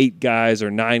need 8 guys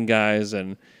or 9 guys,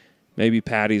 and maybe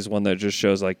Patty's one that just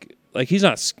shows like he's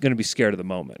not going to be scared of the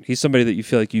moment. He's somebody that you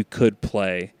feel like you could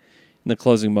play in the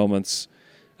closing moments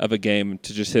of a game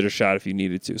to just hit a shot if you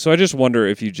needed to. So I just wonder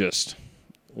if you just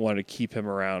want to keep him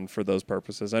around for those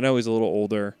purposes. I know he's a little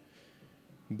older,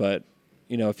 but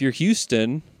if you're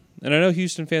Houston. And I know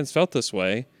Houston fans felt this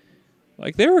way.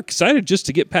 Like, they were excited just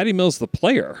to get Patty Mills, the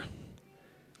player,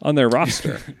 on their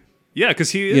roster. Yeah,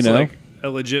 because he is like a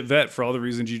legit vet for all the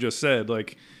reasons you just said.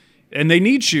 Like, and they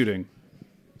need shooting,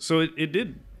 so it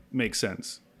did make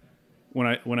sense when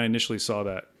I initially saw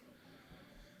that.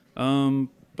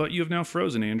 But you have now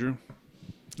frozen, Andrew.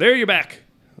 There, you're back.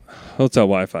 Hotel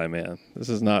Wi-Fi, man.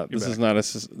 There's no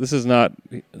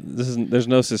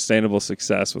sustainable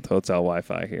success with hotel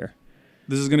Wi-Fi here.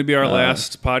 This is going to be our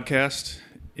last podcast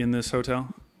in this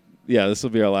hotel. Yeah, this will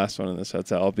be our last one in this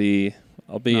hotel. I'll be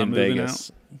in Vegas.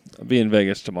 I'll be in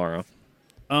Vegas tomorrow.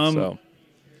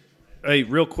 Hey,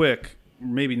 real quick,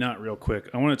 maybe not real quick.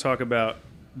 I want to talk about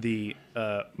the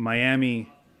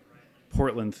Miami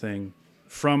Portland thing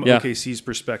from OKC's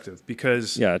perspective,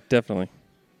 because definitely.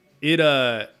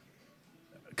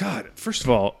 God, first of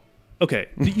all, okay.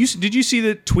 Did you see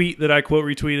the tweet that I quote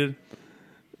retweeted?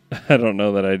 I don't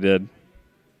know that I did.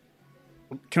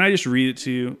 Can I just read it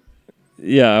to you?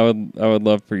 Yeah, I would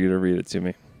love for you to read it to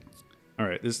me. All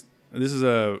right. This is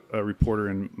a reporter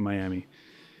in Miami.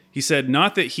 He said,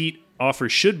 "Not that Heat offer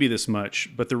should be this much,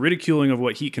 but the ridiculing of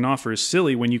what Heat can offer is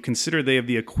silly when you consider they have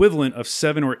the equivalent of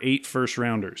 7 or 8 first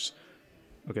rounders.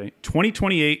 Okay,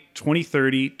 2028,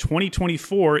 2030,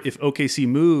 2024 if OKC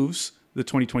moves the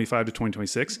 2025 to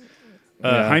 2026.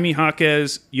 Jaime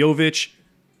Jaquez, Jovic,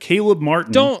 Caleb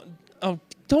Martin. Don't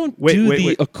do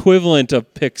the equivalent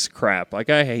of picks crap. Like,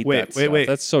 I hate that stuff.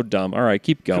 That's so dumb. All right,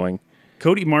 keep going.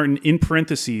 Cody Martin, in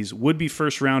parentheses, would be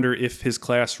first rounder if his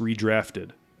class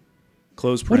redrafted.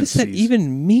 Close parentheses. What does that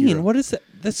even mean? Hero. What is that?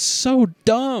 That's so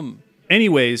dumb.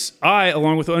 Anyways, I,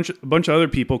 along with a bunch of other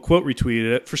people, quote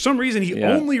retweeted it. For some reason, he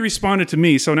only responded to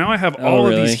me, so now I have all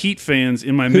of these Heat fans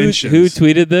in my mentions. Who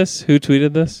tweeted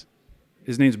this?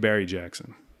 His name's Barry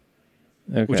Jackson.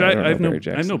 Okay, which I have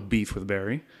no beef with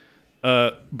Barry.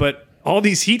 But all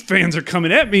these Heat fans are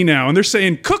coming at me now, and they're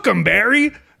saying, "Cook 'em,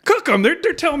 Barry! Cook 'em!" They're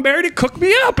telling Barry to cook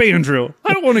me up, Andrew.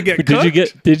 I don't want to get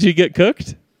cooked. Did you get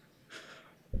cooked?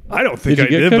 I don't think I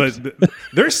did, but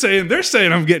they're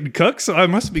saying I'm getting cooked, so I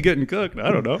must be getting cooked. I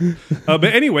don't know.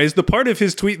 But anyways, the part of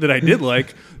his tweet that I did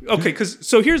like,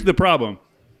 so here's the problem.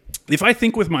 If I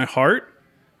think with my heart,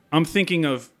 I'm thinking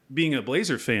of being a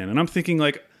Blazer fan, and I'm thinking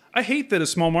like, I hate that a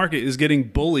small market is getting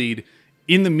bullied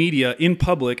in the media, in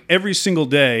public, every single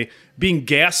day, being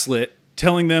gaslit,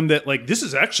 telling them that like, this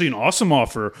is actually an awesome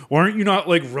offer. Why aren't you not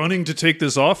like running to take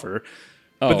this offer?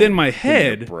 But then my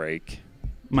head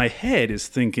is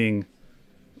thinking,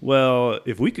 well,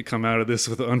 if we could come out of this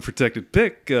with an unprotected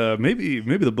pick, maybe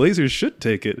the Blazers should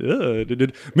take it.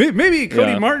 Maybe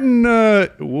Cody Martin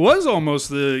was almost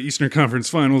the Eastern Conference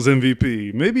Finals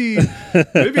MVP. Maybe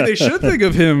they should think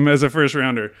of him as a first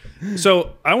rounder.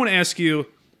 So I want to ask you,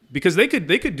 because they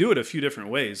could do it a few different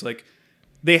ways. Like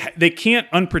they can't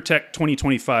unprotect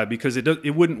 2025 because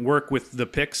it wouldn't work with the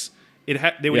picks.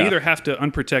 They would either have to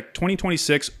unprotect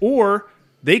 2026 or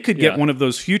they could get one of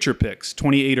those future picks,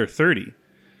 28 or 30.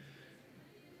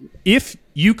 If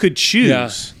you could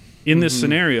choose in this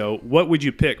scenario, what would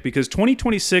you pick? Because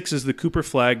 2026 is the Cooper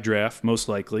Flagg draft, most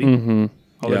likely.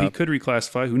 Although he could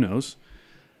reclassify, who knows?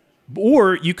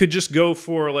 Or you could just go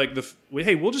for like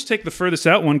we'll just take the furthest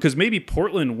out one because maybe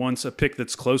Portland wants a pick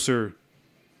that's closer,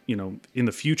 in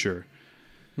the future.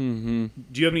 Do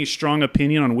you have any strong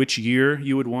opinion on which year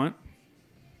you would want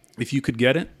if you could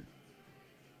get it?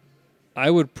 I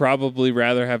would probably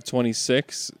rather have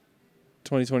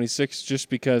 2026 just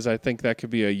because I think that could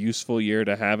be a useful year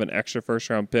to have an extra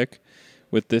first-round pick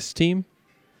with this team.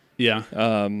 Yeah.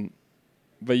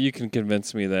 But you can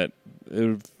convince me that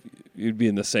you'd be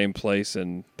in the same place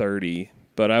in 30,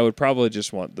 but I would probably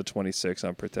just want the 26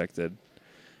 unprotected.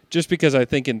 Just because I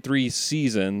think in 3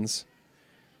 seasons,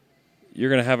 you're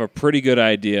going to have a pretty good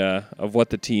idea of what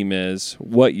the team is,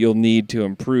 what you'll need to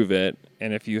improve it,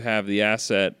 and if you have the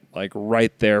asset like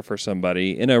right there for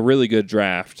somebody in a really good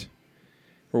draft,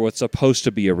 or what's supposed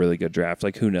to be a really good draft,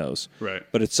 like who knows? Right.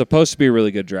 But it's supposed to be a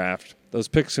really good draft. Those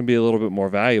picks can be a little bit more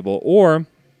valuable. Or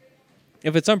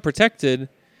if it's unprotected,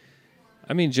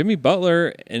 I mean, Jimmy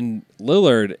Butler and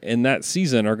Lillard in that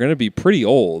season are going to be pretty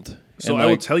old. So I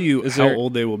will tell you how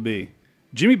old they will be.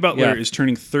 Jimmy Butler is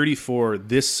turning 34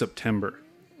 this September.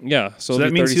 Yeah, so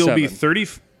that means 37. he'll be 30.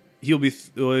 He'll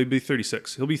be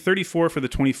 36. He'll be 34 for the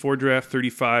 24 draft,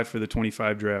 35 for the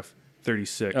 25 draft,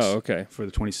 36 for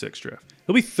the 26 draft.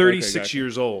 He'll be 36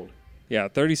 years old. Yeah,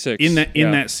 36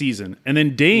 in that season. And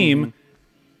then Dame,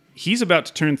 he's about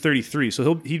to turn 33,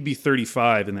 so he'd be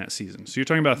 35 in that season. So you're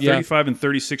talking about 35 and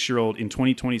 36-year-old in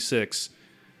 2026.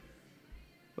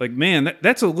 Like, man,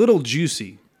 that's a little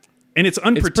juicy. And it's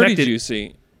unprotected. It's pretty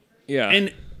juicy. Yeah.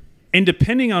 And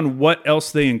depending on what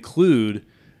else they include,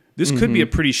 this could be a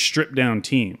pretty stripped down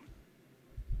team.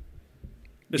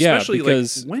 Especially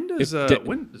because when does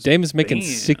Dame is making Bam?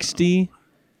 60?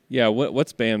 Yeah,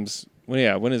 what's Bam's?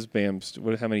 When is Bam's?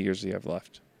 How many years do you have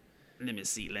left? Let me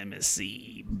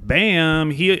see.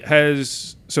 Bam,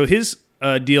 his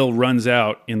deal runs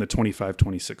out in the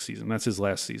 25-26 season. That's his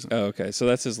last season. Oh, okay. So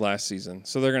that's his last season.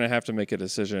 So they're going to have to make a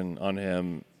decision on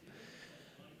him,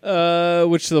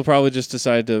 which they'll probably just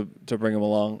decide to bring him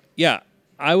along. Yeah,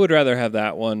 I would rather have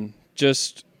that one.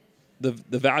 Just the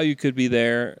value could be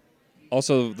there.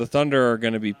 Also, the Thunder are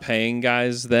going to be paying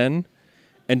guys then,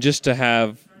 and just to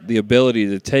have the ability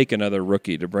to take another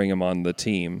rookie to bring him on the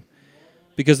team.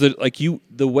 Because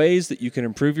the ways that you can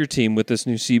improve your team with this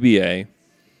new CBA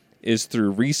is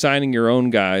through re-signing your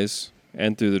own guys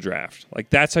and through the draft. Like,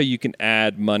 that's how you can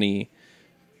add money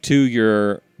to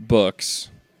your books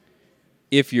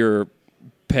if you're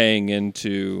paying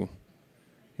into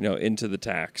the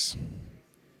tax.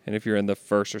 And if you're in the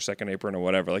first or second apron or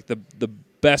whatever, like the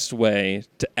best way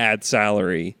to add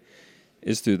salary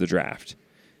is through the draft.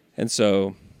 And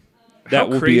so that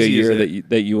will be a year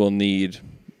that you will need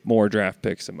more draft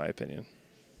picks, in my opinion.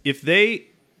 If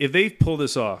they pull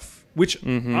this off, which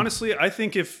honestly, I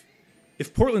think if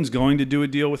Portland's going to do a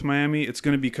deal with Miami, it's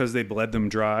going to be because they bled them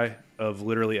dry of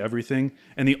literally everything.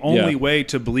 And the only way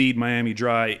to bleed Miami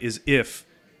dry is if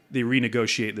they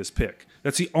renegotiate this pick.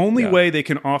 That's the only way they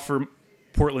can offer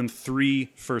Portland 3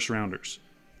 first-rounders.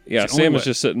 Yeah, Sam was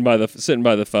just sitting by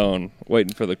the phone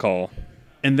waiting for the call.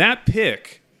 And that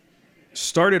pick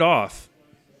started off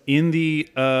in the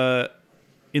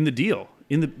deal,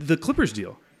 in the Clippers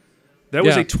deal. That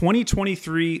was a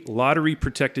 2023 lottery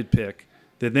protected pick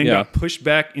that then got pushed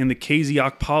back in the KZ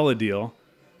Okpala deal.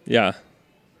 Yeah.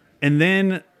 And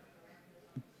then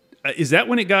is that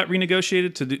when it got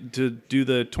renegotiated to do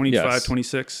the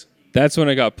 25-26? That's when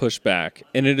it got pushed back.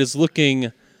 And it is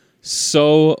looking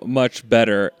so much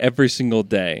better every single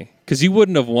day. Because you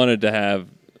wouldn't have wanted to have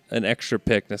an extra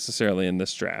pick necessarily in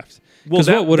this draft. Well,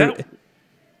 that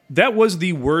was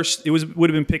the worst. Would have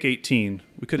been pick 18.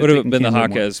 We could have been the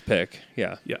Jaquez pick.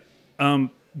 Yeah. Yeah.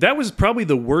 That was probably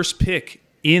the worst pick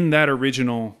in that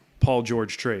original Paul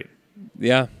George trade.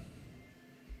 Yeah.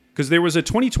 Because there was a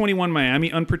 2021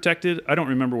 Miami unprotected. I don't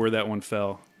remember where that one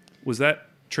fell. Was that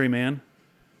Trey Mann?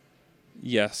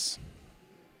 Yes.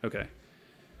 Okay.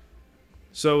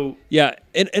 So yeah,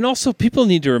 and also people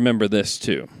need to remember this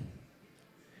too.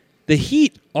 The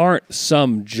Heat aren't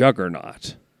some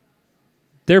juggernaut.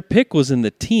 Their pick was in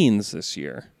the teens this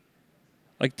year.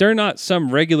 Like, they're not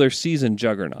some regular season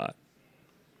juggernaut.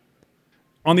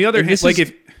 On the other hand, like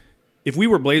if we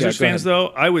were Blazers fans, though,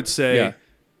 I would say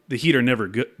the Heat are never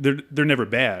good. They're never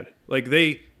bad. Like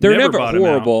they're never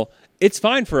horrible. Out. It's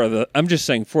fine I'm just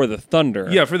saying for the Thunder.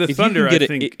 Yeah, for the Thunder, I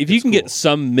think if you can get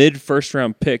some mid first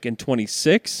round pick in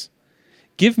 26,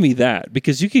 give me that,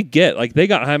 because you could get, like, they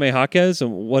got Jaime Jaquez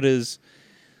and what is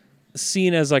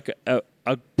seen as like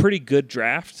a pretty good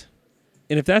draft.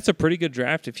 And if that's a pretty good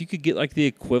draft, if you could get like the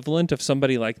equivalent of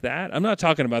somebody like that, I'm not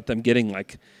talking about them getting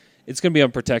like, it's going to be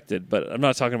unprotected, but I'm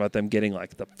not talking about them getting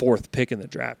like the 4th pick in the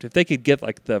draft. If they could get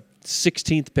like the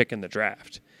 16th pick in the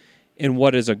draft in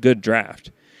what is a good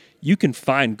draft, you can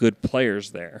find good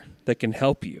players there that can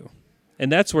help you.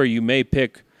 And that's where you may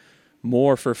pick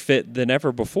more for fit than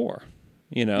ever before.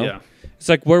 Yeah. It's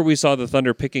like where we saw the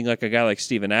Thunder picking like a guy like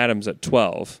Steven Adams at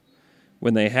 12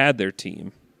 when they had their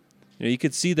team. You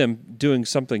could see them doing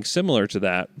something similar to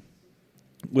that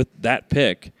with that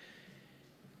pick.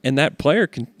 And that player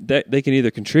they can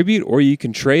either contribute, or you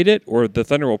can trade it, or the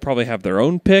Thunder will probably have their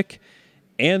own pick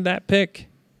and that pick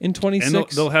in 26. And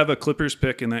they'll have a Clippers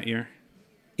pick in that year.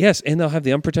 Yes, and they'll have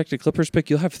the unprotected Clippers pick.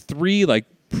 You'll have 3 like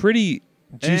pretty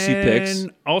juicy picks.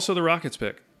 And also the Rockets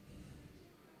pick.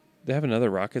 They have another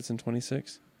Rockets in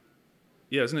 26?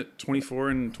 Yeah, isn't it 24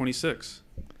 and 26?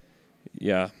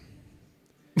 Yeah.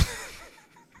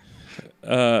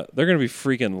 They're going to be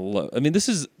freaking low. I mean, this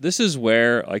is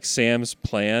where like Sam's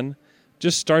plan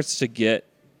just starts to get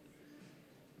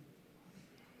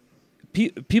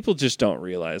people just don't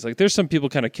realize. Like, there's some people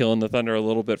kind of killing the Thunder a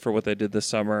little bit for what they did this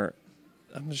summer.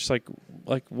 I'm just like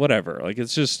whatever. Like,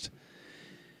 it's just,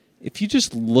 if you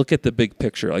just look at the big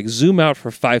picture, like zoom out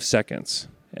for 5 seconds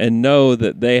and know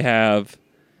that they have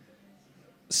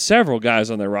several guys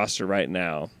on their roster right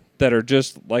now that are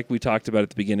just like we talked about at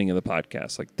the beginning of the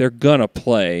podcast. Like, they're going to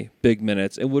play big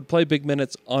minutes and would play big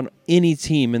minutes on any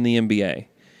team in the NBA.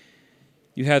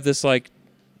 You have this like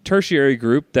tertiary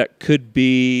group that could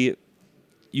be,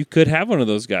 you could have one of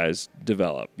those guys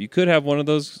develop. You could have some of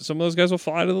those guys will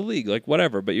fly to the league, like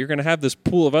whatever, but you're going to have this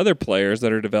pool of other players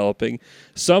that are developing.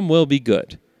 Some will be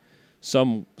good.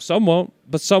 Some won't,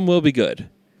 but some will be good.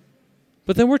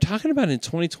 But then we're talking about in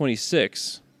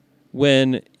 2026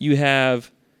 when you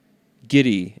have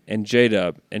Giddey and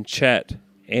J-Dub and Chet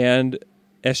and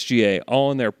SGA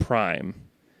all in their prime.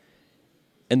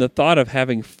 And the thought of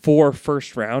having 4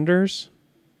 first-rounders,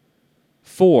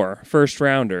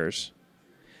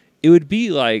 it would be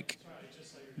like,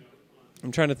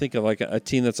 I'm trying to think of like a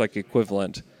team that's like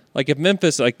equivalent. Like if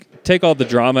Memphis, like take all the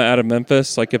drama out of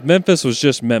Memphis. Like if Memphis was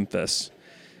just Memphis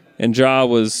and Ja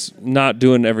was not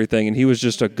doing everything and he was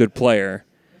just a good player,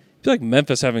 it'd be like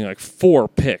Memphis having like 4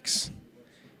 picks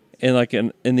in like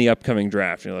in the upcoming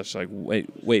draft. You know, it's like,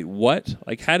 wait, what?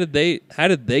 Like how did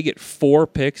they get 4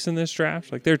 picks in this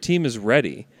draft? Like their team is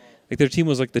ready. Like their team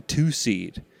was like the 2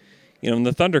 seed. You know, and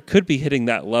the Thunder could be hitting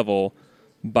that level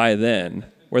by then,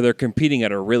 where they're competing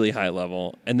at a really high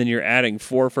level, and then you're adding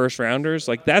 4 first-rounders.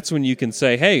 Like that's when you can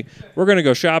say, hey, we're going to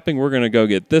go shopping, we're going to go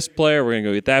get this player, we're going to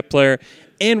go get that player,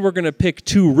 and we're going to pick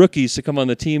 2 rookies to come on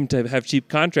the team to have cheap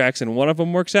contracts, and one of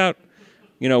them works out,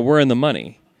 you know, we're in the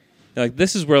money. Like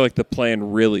this is where like the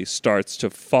plan really starts to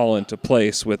fall into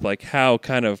place with like how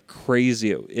kind of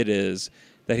crazy it is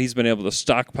that he's been able to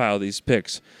stockpile these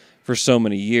picks for so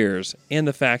many years, and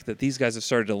the fact that these guys have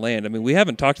started to land. I mean, we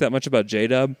haven't talked that much about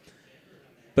J-Dub,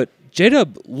 but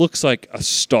J-Dub looks like a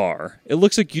star. It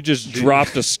looks like you just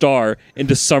dropped a star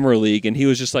into Summer League, and he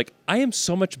was just like, I am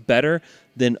so much better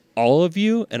than all of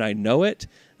you, and I know it.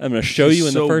 I'm going to show you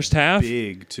in the first half.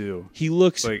 Big, too. He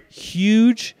looks like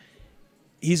huge.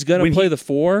 He's going to play the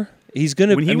 4. He's going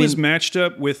to. When he was matched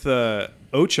up with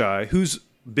Ochai, who's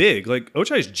big, like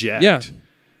Ochai's jacked. Yeah.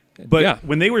 But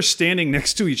when they were standing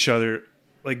next to each other,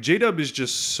 like J-Dub is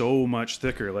just so much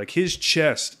thicker. Like his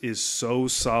chest is so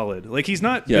solid. Like he's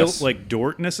not built like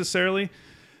Dort necessarily,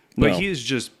 but he is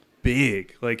just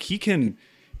big. Like he's going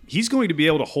to be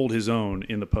able to hold his own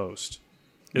in the post.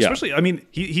 Especially, I mean,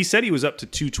 he said he was up to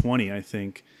 220, I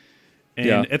think.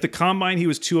 And at the combine, he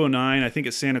was 209. I think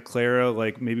at Santa Clara,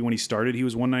 like maybe when he started, he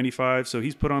was 195. So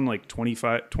he's put on like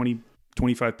 25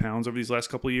 pounds over these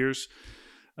last couple of years.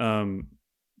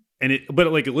 But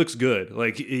it looks good.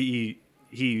 Like he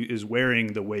is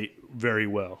wearing the weight very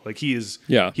well. Like he has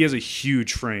a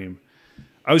huge frame.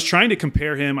 I was trying to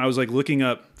compare him. I was like looking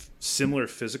up similar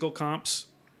physical comps,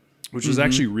 which was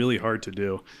actually really hard to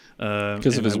do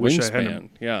because of his wingspan.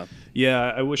 Yeah.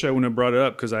 I wish I wouldn't have brought it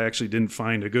up because I actually didn't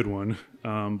find a good one.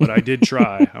 But I did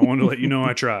try. I wanted to let you know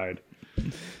I tried.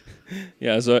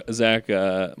 Yeah, so Zach,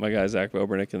 my guy Zach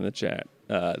Bobernick in the chat.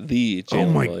 The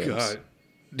Jalen Williams. God.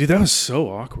 Dude, that was so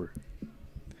awkward.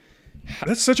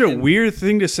 That's such a weird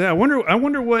thing to say. I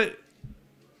wonder what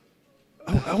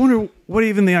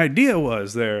even the idea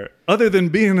was there, other than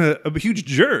being a huge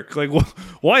jerk. Like,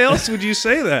 why else would you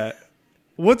say that?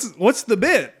 What's the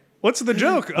bit? What's the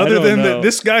joke? Other than that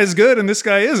this guy's good and this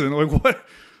guy isn't. Like,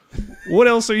 what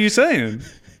else are you saying?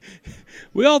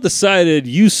 We all decided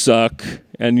you suck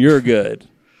and you're good.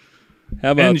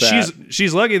 How about that?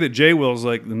 She's lucky that Jay Will's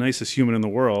like the nicest human in the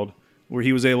world, where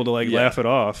he was able to laugh it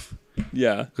off.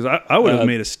 Yeah. Because I would have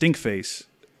made a stink face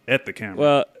at the camera.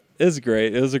 Well, it was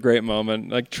great. It was a great moment.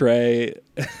 Like Trey.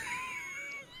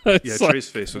 Trey's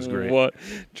face was great.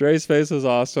 Trey's face was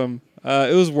awesome.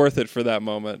 It was worth it for that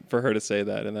moment, for her to say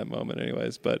that in that moment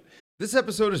anyways. But this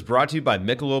episode is brought to you by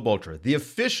Michelob Ultra, the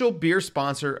official beer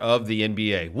sponsor of the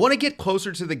NBA. Want to get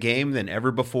closer to the game than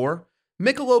ever before?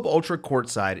 Michelob Ultra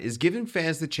Courtside is giving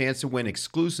fans the chance to win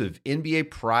exclusive NBA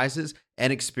prizes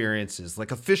and experiences like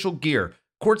official gear,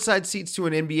 courtside seats to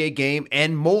an NBA game,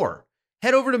 and more.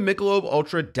 Head over to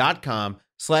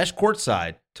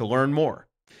MichelobUltra.com/courtside to learn more.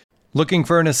 Looking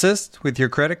for an assist with your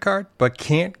credit card but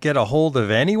can't get a hold of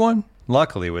anyone?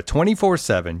 Luckily, with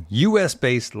 24/7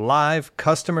 US-based live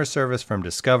customer service from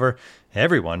Discover,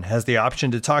 everyone has the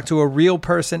option to talk to a real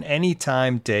person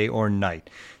anytime, day or night.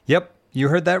 Yep, you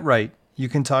heard that right. You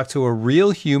can talk to a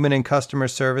real human in customer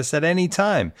service at any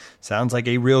time. Sounds like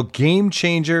a real game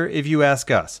changer if you ask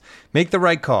us. Make the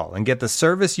right call and get the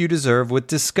service you deserve with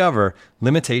Discover.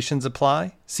 Limitations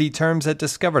apply. See terms at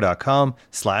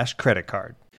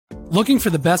discover.com/creditcard. Looking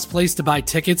for the best place to buy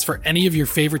tickets for any of your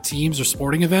favorite teams or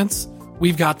sporting events?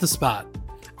 We've got the spot.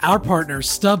 Our partner,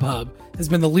 StubHub, has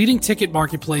been the leading ticket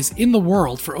marketplace in the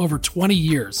world for over 20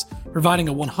 years, providing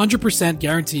a 100%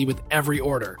 guarantee with every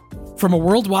order. From a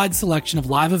worldwide selection of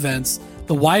live events,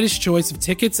 the widest choice of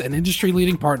tickets and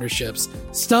industry-leading partnerships,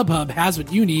 StubHub has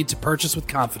what you need to purchase with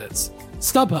confidence.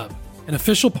 StubHub, an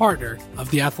official partner of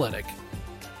The Athletic.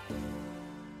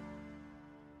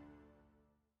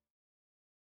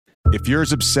 If you're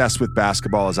as obsessed with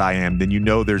basketball as I am, then you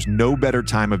know there's no better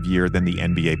time of year than the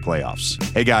NBA playoffs.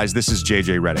 Hey guys, this is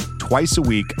JJ Redick. Twice a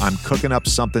week, I'm cooking up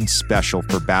something special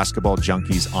for basketball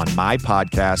junkies on my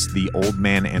podcast, The Old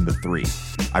Man and the Three.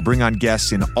 I bring on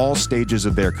guests in all stages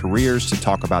of their careers to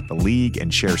talk about the league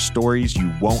and share stories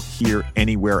you won't hear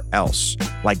anywhere else,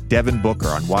 like Devin Booker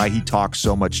on why he talks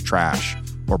so much trash,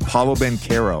 or Paolo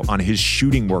Banchero on his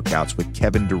shooting workouts with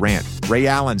Kevin Durant, Ray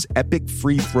Allen's epic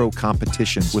free throw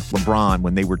competitions with LeBron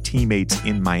when they were teammates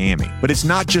in Miami. But it's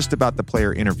not just about the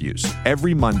player interviews.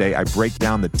 Every Monday, I break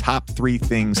down the top 3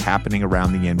 things happening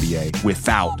around the NBA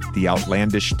without the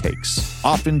outlandish takes.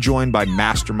 Often joined by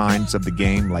masterminds of the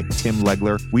game like Tim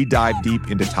Legler, we dive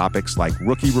deep into topics like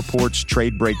rookie reports,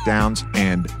 trade breakdowns,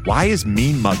 and why is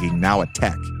mean mugging now a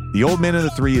tech? The Old Man and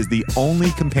the Three is the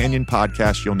only companion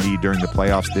podcast you'll need during the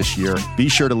playoffs this year. Be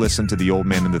sure to listen to The Old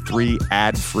Man and the Three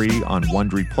ad-free on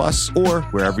Wondery Plus or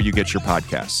wherever you get your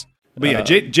podcasts. But yeah,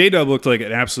 J-Dub looked like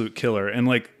an absolute killer. And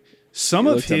like some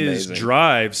of his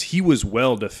drives, he was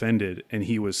well defended and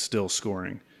he was still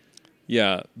scoring.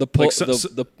 Yeah, the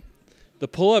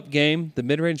pull-up game, the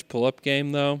mid-range pull-up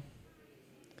game though,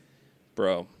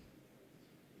 bro.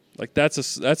 Like that's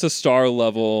a star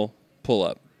level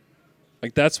pull-up.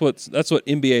 Like that's what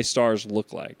NBA stars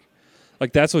look like.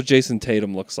 Like that's what Jason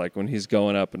Tatum looks like when he's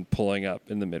going up and pulling up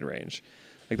in the mid-range.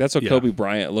 Like that's what Kobe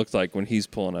Bryant looked like when he's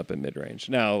pulling up in mid-range.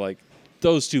 Now, like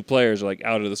those two players are like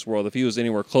out of this world. If he was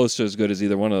anywhere close to as good as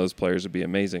either one of those players, it'd be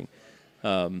amazing.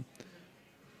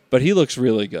 But he looks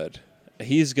really good.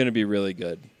 He's going to be really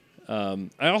good.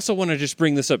 I also want to just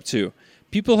bring this up too.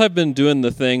 People have been doing the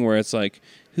thing where it's like,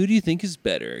 who do you think is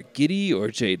better, Giddey or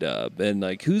J-Dub? And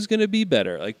like, who's going to be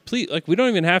better? Like, please, like, we don't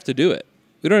even have to do it.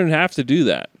 We don't even have to do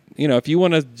that. You know, if you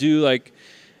want to do like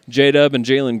J-Dub and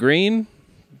Jalen Green,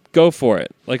 go for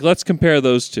it. Like, let's compare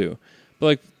those two. But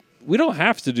like, we don't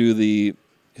have to do the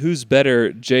who's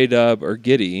better, J-Dub or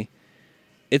Giddey.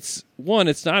 It's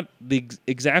not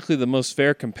exactly the most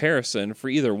fair comparison for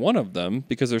either one of them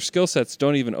because their skill sets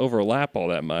don't even overlap all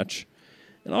that much.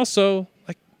 And also,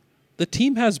 like, the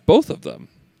team has both of them.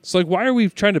 So, like, why are we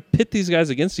trying to pit these guys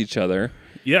against each other?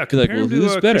 Yeah, compare him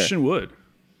to Christian Wood.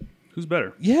 Who's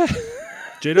better? Yeah.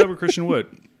 J-Dub or Christian Wood?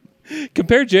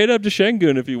 Compare J-Dub to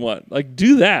Şengün if you want. Like,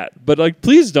 do that. But, like,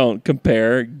 please don't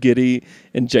compare Giddey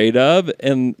and J-Dub.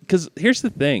 And because here's the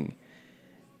thing.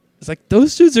 It's like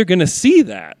those dudes are going to see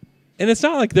that. And it's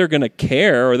not like they're going to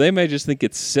care or they may just think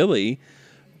it's silly.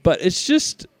 But it's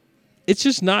just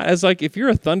not as like if you're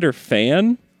a Thunder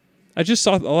fan. I just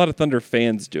saw a lot of Thunder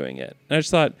fans doing it. And I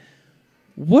just thought,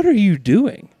 what are you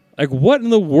doing? Like, what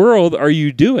in the world are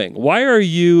you doing? Why are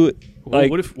you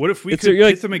like? What if we could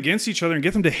pit them against each other and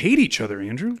get them to hate each other,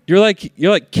 Andrew? You're like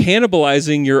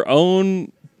cannibalizing your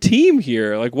own team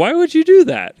here. Like, why would you do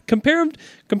that? Compare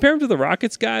them to the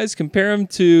Rockets guys. Compare them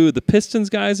to the Pistons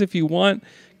guys if you want.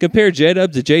 Compare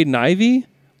J-Dub to Jaden Ivey.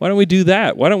 Why don't we do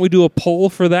that? Why don't we do a poll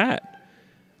for that?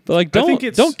 But like, don't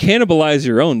cannibalize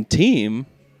your own team.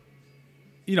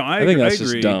 You know, I think that's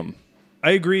just dumb.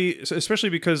 I agree, especially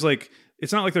because like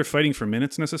it's not like they're fighting for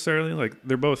minutes necessarily. Like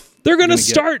they're going to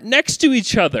start next to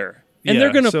each other, and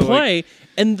they're going to play. Like,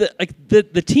 and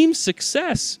the team's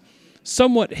success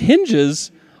somewhat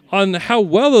hinges on how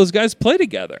well those guys play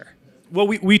together. Well,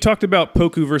 we talked about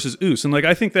Poku versus Oos, and like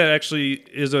I think that actually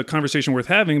is a conversation worth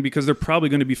having because they're probably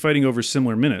going to be fighting over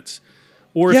similar minutes.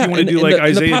 Or if you want to do like Isaiah Joe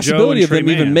and Trey possibility of them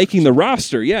Mann. even making the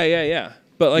roster, yeah.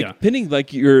 But like pinning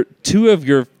like your two of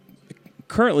your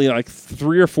currently like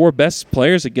 3 or 4 best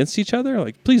players against each other,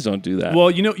 like please don't do that. Well,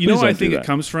 you know what I think it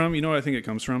comes from. You know what I think it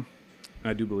comes from.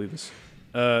 I do believe this.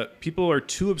 People are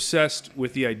too obsessed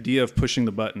with the idea of pushing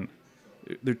the button.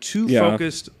 They're too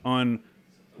focused on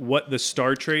what the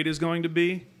star trade is going to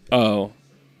be. Oh,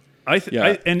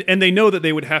 and they know that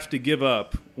they would have to give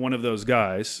up one of those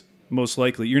guys. Most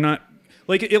likely, you're not.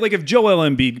 Like if Joel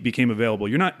Embiid became available,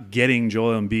 you're not getting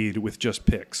Joel Embiid with just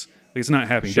picks. Like it's not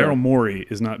happening. Sure. Daryl Morey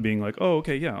is not being like, oh,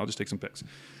 okay, yeah, I'll just take some picks.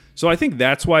 So I think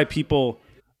that's why people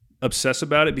obsess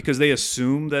about it because they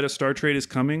assume that a star trade is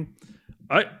coming.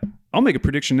 I'll make a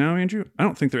prediction now, Andrew. I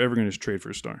don't think they're ever going to trade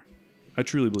for a star. I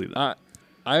truly believe that.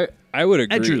 I would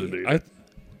agree. I truly believe that.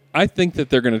 I think that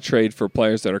they're going to trade for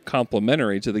players that are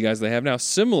complementary to the guys they have now,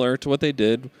 similar to what they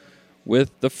did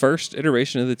with the first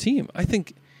iteration of the team.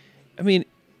 I mean,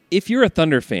 if you're a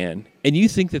Thunder fan and you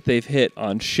think that they've hit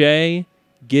on Shea,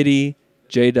 Giddey,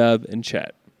 J-Dub, and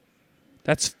Chet,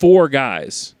 that's 4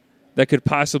 guys that could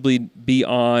possibly be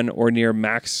on or near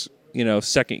max,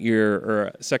 second year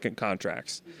or second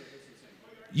contracts.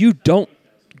 You don't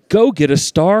go get a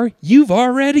star. You've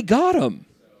already got them.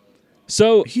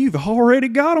 So you've already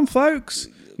got them, folks.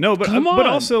 No, but Come on. but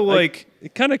also like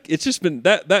it's just been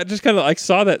that just kind of like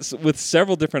saw that with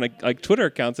several different like Twitter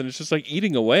accounts, and it's just like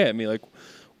eating away at me. Like,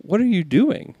 what are you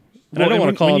doing? And I don't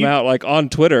want to call him out like on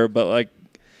Twitter, but like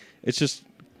it's just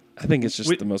I think it's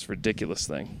just the most ridiculous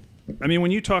thing. I mean, when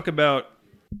you talk about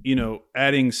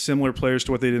adding similar players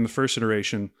to what they did in the first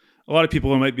iteration, a lot of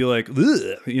people might be like,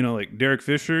 like Derek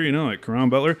Fisher, like Caron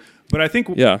Butler. But I think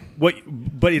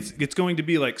but it's going to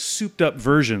be like souped up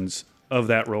versions of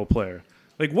that role player.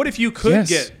 Like, what if you could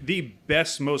get the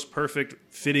best, most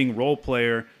perfect fitting role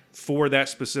player for that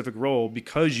specific role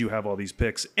because you have all these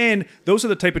picks? And those are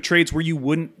the type of trades where you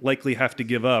wouldn't likely have to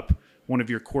give up one of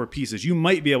your core pieces. You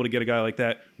might be able to get a guy like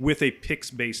that with a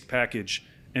picks-based package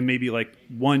and maybe like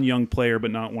one young player, but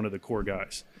not one of the core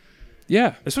guys.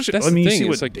 Yeah. Especially, that's you the see thing.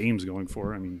 what Dame's going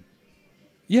for. I mean,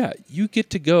 yeah, you get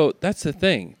to go. That's the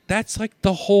thing. That's like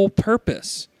the whole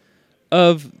purpose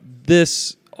of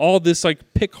this, all this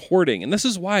like pick hoarding. And this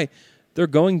is why they're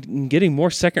going and getting more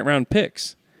second round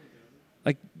picks.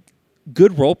 Like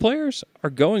good role players are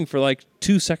going for like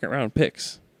 2 second round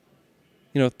picks,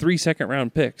 3 second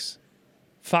round picks,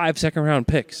 5 second round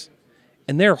picks.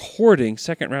 And they're hoarding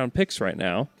second round picks right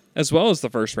now, as well as the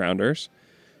first rounders,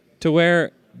 to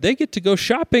where they get to go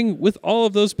shopping with all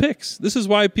of those picks. This is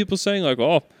why people saying like,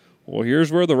 oh, well,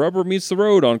 here's where the rubber meets the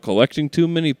road on collecting too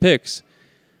many picks.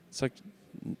 It's like,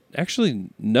 actually,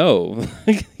 no.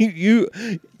 you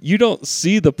don't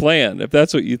see the plan if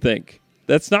that's what you think.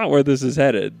 That's not where this is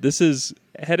headed. This is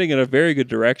heading in a very good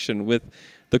direction with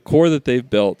the core that they've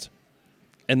built.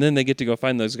 And then they get to go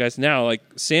find those guys. Now, like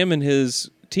Sam and his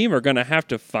team are going to have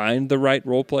to find the right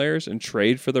role players and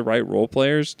trade for the right role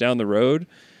players down the road.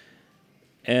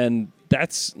 And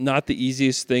that's not the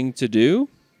easiest thing to do,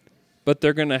 but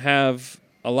they're going to have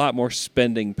a lot more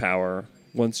spending power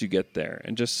once you get there.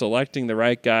 And just selecting the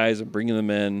right guys and bringing them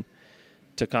in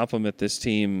to complement this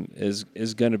team is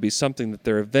going to be something that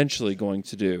they're eventually going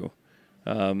to do.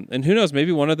 And who knows,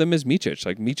 maybe one of them is Micic.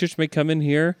 Like Micic may come in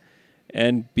here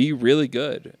and be really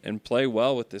good and play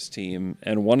well with this team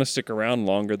and want to stick around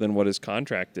longer than what his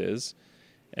contract is.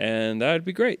 And that would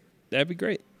be great. That'd be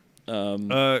great.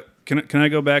 Can I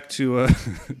go back to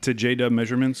to J-Dub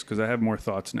measurements? Because I have more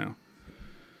thoughts now.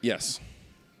 Yes.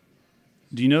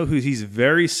 Do you know who he's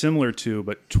very similar to,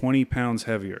 but 20 pounds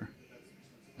heavier?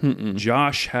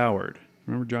 Josh Howard.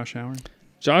 Remember Josh Howard?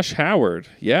 Josh Howard.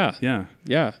 Yeah. Yeah.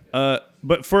 Yeah.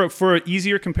 But for an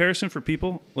easier comparison for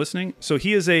people listening, so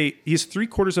he's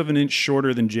 3/4 of an inch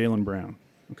shorter than Jaylen Brown.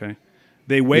 Okay.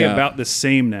 They weigh about the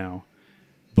same now,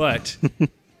 but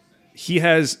he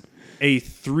has a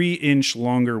 3-inch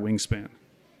longer wingspan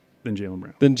than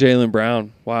Jaylen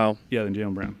Brown. Wow. Yeah, than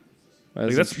Jaylen Brown.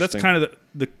 That's kind of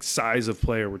the size of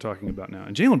player we're talking about now.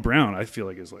 And Jaylen Brown, I feel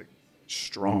like, is like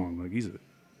strong. Like he's a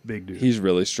big dude. He's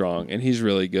really strong and he's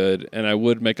really good. And I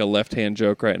would make a left-hand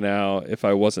joke right now if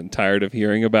I wasn't tired of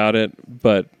hearing about it.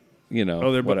 But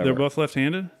they're both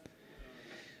left-handed.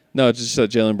 No, it's just that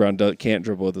Jaylen Brown can't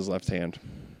dribble with his left hand.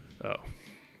 Oh,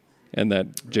 and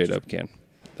that J-Dub can.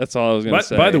 That's all I was going to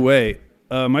say. By the way,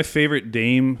 my favorite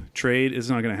Dame trade is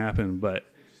not going to happen, but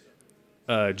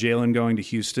Jaylen going to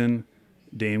Houston,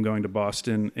 Dame going to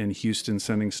Boston, and Houston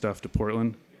sending stuff to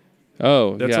Portland.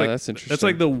 Oh, that's interesting. That's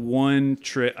like the one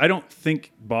trade. I don't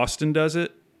think Boston does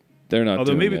it. They're not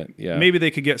doing maybe, it. Yeah. Maybe they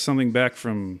could get something back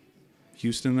from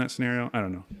Houston in that scenario. I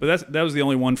don't know. But that was the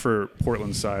only one for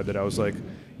Portland's side that I was like,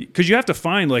 because you have to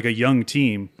find like a young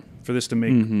team for this to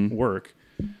make work.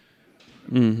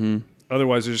 Mm-hmm.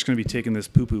 Otherwise, they're just going to be taking this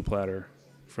poo-poo platter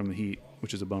from the Heat,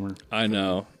 which is a bummer. I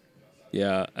know.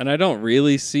 Yeah, and I don't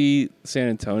really see San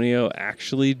Antonio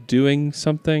actually doing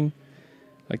something.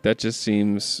 Like, that just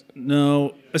seems...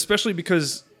 No, especially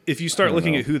because if you start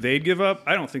looking at who they'd give up,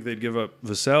 I don't think they'd give up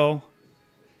Vassell.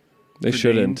 They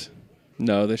shouldn't.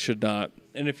 No, they should not.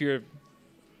 And if you're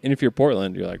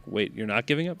Portland, you're like, wait, you're not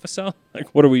giving up Vassell?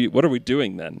 Like, what are we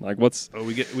doing then? Like, what's... Oh,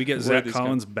 we get Zach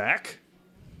Collins back?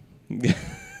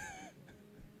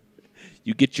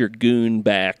 You get your goon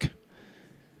back.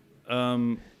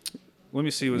 Let me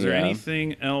see. Was there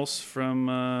anything else from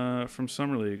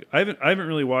Summer League? I haven't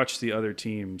really watched the other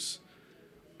teams.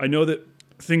 I know that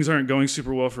things aren't going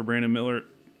super well for Brandon Miller.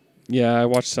 Yeah, I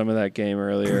watched some of that game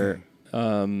earlier.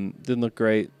 Didn't look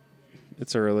great.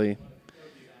 It's early.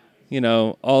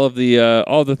 All of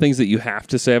the things that you have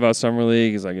to say about Summer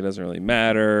League is like it doesn't really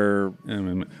matter.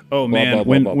 Oh man,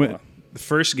 when the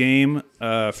first game,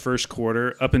 first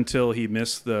quarter, up until he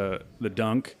missed the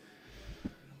dunk,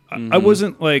 I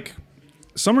wasn't like,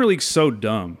 Summer League's so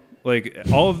dumb. Like,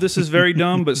 all of this is very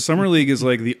dumb, but Summer League is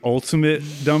like the ultimate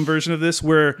dumb version of this,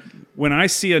 where when I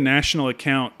see a national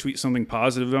account tweet something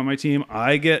positive about my team,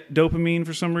 I get dopamine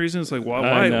for some reason. It's like,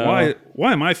 why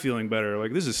am I feeling better?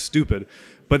 Like, this is stupid.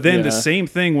 But then the same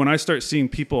thing when I start seeing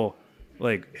people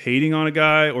like hating on a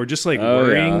guy or just like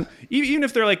worrying, even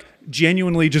if they're like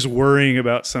genuinely just worrying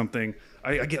about something,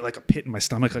 I get like a pit in my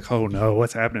stomach, like, oh no,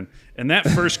 what's happening? And that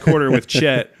first quarter with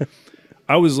Chet,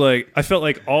 I felt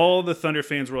like all the Thunder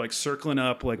fans were like circling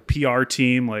up, like PR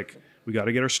team, like, we got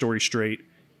to get our story straight.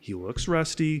 He looks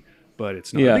rusty, but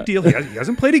it's not a big deal. He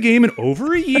hasn't played a game in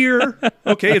over a year.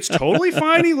 Okay, it's totally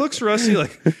fine. He looks rusty.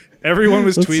 Like, everyone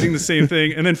was tweeting the same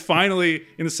thing. And then finally,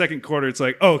 in the second quarter, it's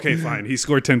like, oh, okay, fine. He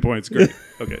scored 10 points. Great.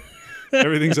 Okay.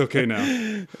 Everything's okay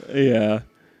now. Yeah.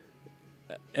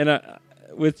 And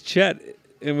with Chet,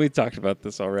 and we talked about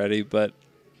this already, but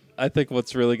I think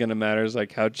what's really going to matter is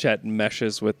like how Chet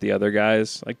meshes with the other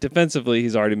guys. Like, defensively,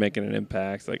 he's already making an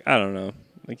impact. Like, I don't know.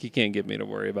 Like, he can't get me to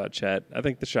worry about Chet. I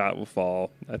think the shot will fall.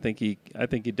 I think he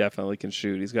definitely can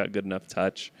shoot. He's got good enough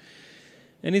touch,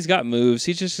 and he's got moves.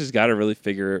 He just has got to really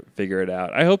figure it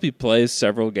out. I hope he plays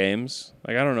several games.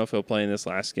 Like, I don't know if he'll play in this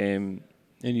last game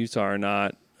in Utah or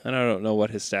not, and I don't know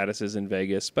what his status is in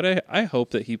Vegas. But I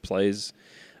hope that he plays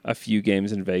a few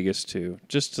games in Vegas too,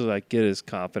 just to like get his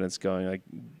confidence going. Like,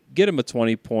 get him a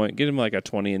 20-point, get him like a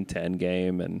 20-10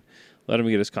 game, and let him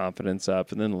get his confidence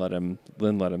up, and then let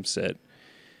him sit.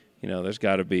 You know, there's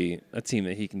got to be a team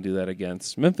that he can do that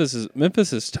against. Memphis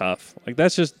is tough. Like,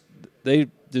 they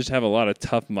just have a lot of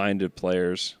tough-minded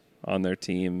players on their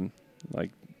team.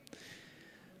 Like,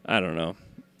 I don't know.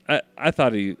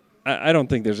 I don't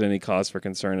think there's any cause for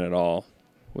concern at all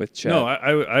with Chet. No,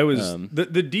 I was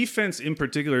the defense in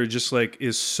particular just like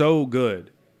is so good,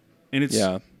 and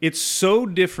it's so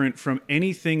different from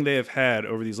anything they have had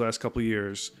over these last couple of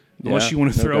years. Unless you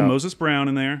want to throw Moses Brown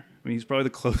in there. I mean, he's probably the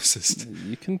closest.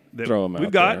 You can throw him out. We've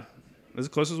got as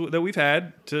closest that we've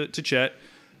had to Chet,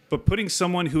 but putting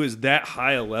someone who is that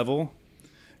high a level,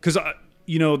 because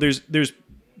there's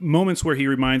moments where he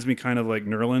reminds me kind of like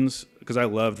Nerlens, because I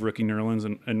loved Rookie Nerlens,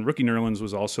 and Rookie Nerlens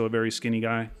was also a very skinny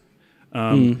guy,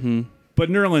 but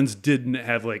Nerlens didn't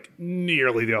have like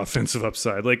nearly the offensive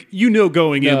upside. Like,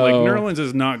 going in, like, Nerlens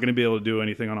is not going to be able to do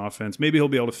anything on offense. Maybe he'll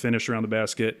be able to finish around the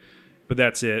basket, but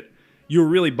that's it. You're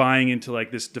really buying into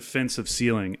like this defensive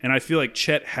ceiling. And I feel like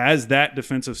Chet has that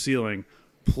defensive ceiling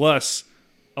plus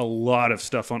a lot of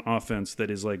stuff on offense that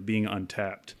is like being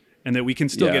untapped and that we can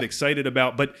still get excited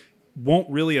about, but won't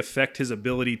really affect his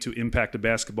ability to impact a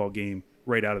basketball game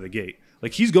right out of the gate.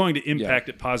 Like, he's going to impact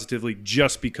it positively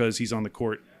just because he's on the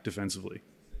court defensively.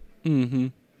 Mm-hmm.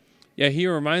 Yeah, he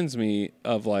reminds me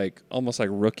of like almost like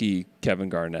rookie Kevin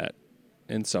Garnett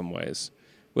in some ways.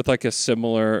 With like a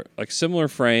similar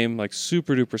frame, like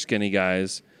super duper skinny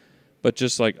guys, but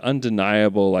just like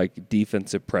undeniable like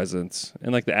defensive presence,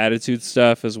 and like the attitude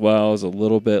stuff as well is a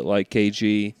little bit like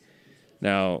KG.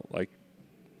 Now, like,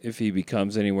 if he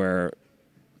becomes anywhere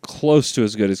close to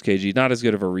as good as KG, not as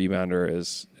good of a rebounder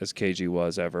as KG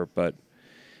was ever, but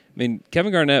I mean,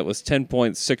 Kevin Garnett was 10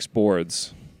 points, 6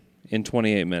 boards in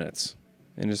 28 minutes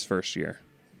in his first year.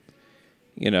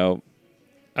 You know,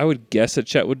 I would guess that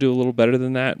Chet would do a little better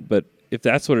than that, but if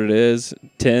that's what it is,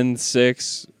 10,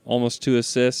 6, almost 2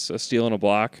 assists, a steal and a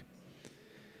block,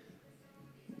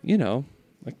 you know,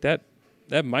 like that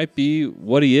might be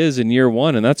what he is in year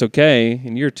one, and that's okay.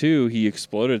 In year two, he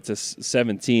exploded to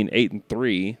 17, 8, and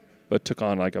 3, but took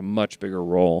on like a much bigger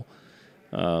role.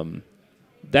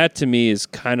 That to me is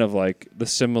kind of like the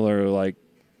similar like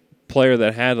player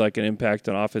that had like an impact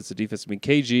on offense and defense. I mean,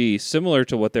 KG, similar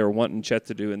to what they were wanting Chet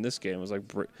to do in this game, was like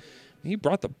he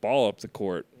brought the ball up the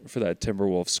court for that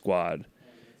Timberwolves squad,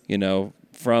 you know,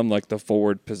 from like the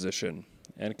forward position,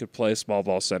 and could play small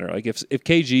ball center. Like if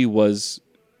KG was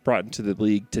brought into the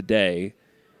league today,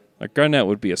 like Garnett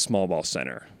would be a small ball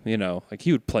center, you know, like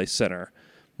he would play center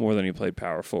more than he played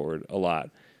power forward a lot.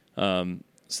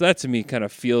 So that to me kind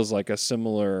of feels like a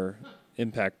similar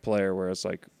impact player, where it's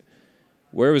like,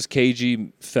 where was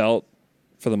KG felt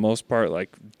for the most part,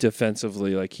 like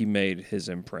defensively, like he made his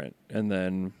imprint, and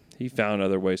then he found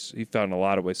other ways. He found a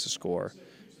lot of ways to score.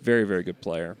 Very, very good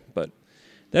player. But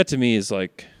that to me is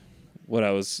like when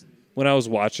I was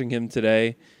watching him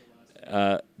today.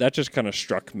 That just kind of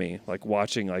struck me, like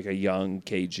watching like a young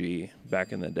KG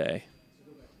back in the day.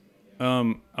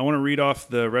 I want to read off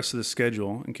the rest of the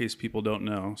schedule in case people don't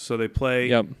know. So they play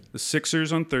the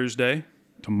Sixers on Thursday,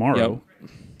 tomorrow.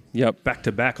 Yep. Back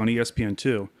to back on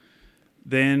ESPN2.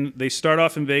 Then they start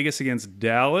off in Vegas against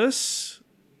Dallas.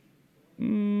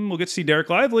 We'll get to see Derek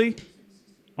Lively,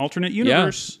 alternate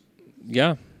universe.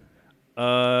 Yeah.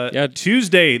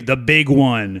 Tuesday, the big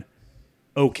one,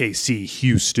 OKC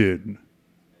Houston.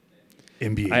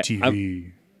 NBA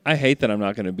TV. I hate that I'm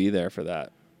not going to be there for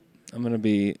that.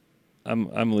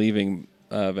 I'm leaving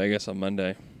Vegas on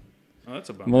Monday. Oh, that's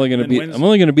a bummer. I'm only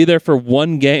going to be there for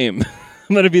one game.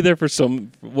 I'm going to be there for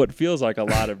what feels like a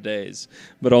lot of days,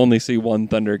 but only see one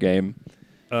Thunder game.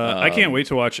 I can't wait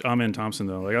to watch Amen Thompson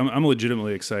though. Like I'm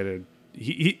legitimately excited.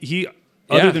 He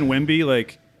other than Wemby,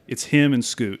 like it's him and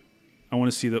Scoot. I want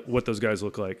to see what those guys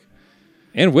look like.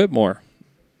 And Whitmore.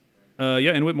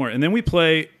 And Whitmore. And then we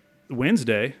play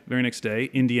Wednesday, very next day,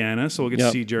 Indiana. So we'll get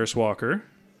to see Jarris Walker.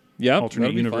 Yeah,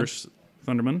 alternate universe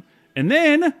Thunderman. And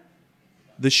then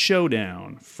the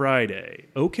showdown Friday.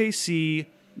 OKC,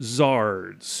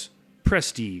 Zards,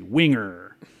 Presti,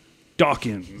 Winger,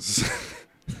 Dawkins.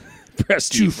 Presti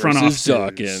two front offices.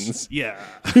 Dawkins. Yeah.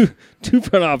 Two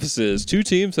front offices. Two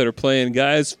teams that are playing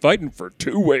guys fighting for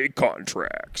two-way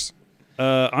contracts.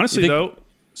 Honestly, though,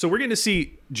 so we're getting to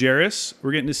see Jarris,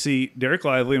 we're getting to see Derek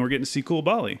Lively, and we're getting to see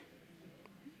Koulibaly.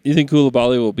 You think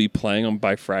Koulibaly will be playing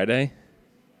by Friday?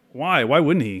 Why? Why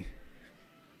wouldn't he?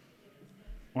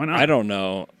 Why not? I don't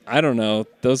know.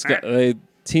 Those guys,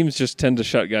 teams just tend to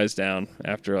shut guys down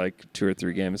after like 2 or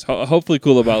 3 games. Hopefully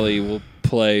Koulibaly will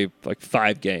play like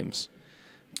 5 games.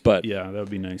 But yeah, that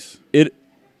would be nice.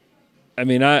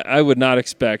 I would not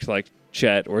expect like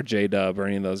Chet or J-Dub or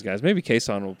any of those guys. Maybe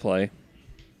Kason will play.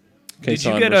 Did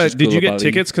you get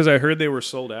tickets? Because I heard they were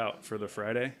sold out for this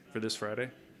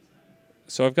Friday.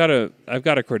 So I've got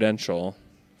a credential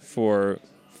for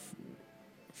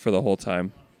the whole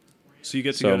time. So you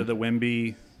get to go to the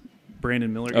Wemby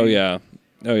Brandon Miller game?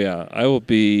 Oh yeah. I will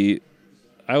be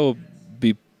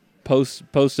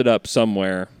posted up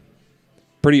somewhere.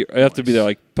 I have to be there,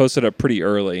 like posted up pretty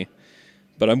early,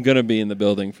 but I'm gonna be in the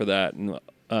building for that and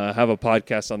have a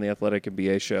podcast on the Athletic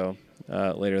NBA show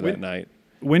later that night.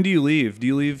 When do you leave?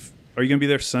 Are you gonna be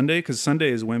there Sunday? Because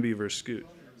Sunday is Wemby versus Scoot.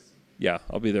 Yeah,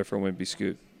 I'll be there for Wemby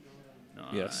Scoot.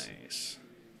 Nice. Yes.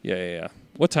 Yeah.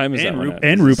 What time is that one at?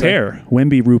 And Rupert.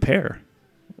 Wemby Rupert.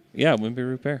 Yeah, Wemby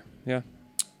Rupert. Yeah.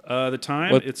 The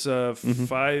time, it's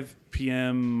 5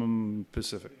 p.m.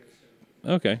 Pacific.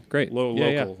 Okay, great.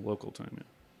 Local time,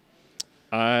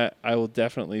 yeah. I will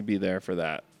definitely be there for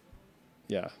that.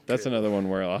 Yeah, that's another one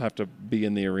where I'll have to be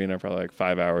in the arena probably like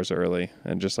 5 hours early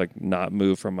and just like not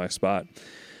move from my spot.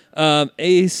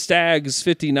 A Stags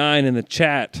 59 in the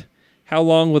chat. How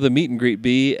long will the meet and greet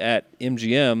be at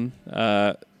MGM?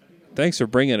 Thanks for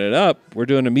bringing it up. We're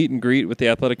doing a meet and greet with the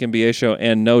Athletic NBA show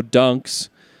and No Dunks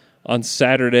on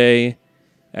Saturday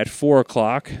at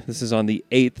 4:00. This is on the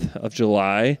 8th of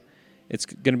July. It's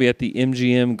going to be at the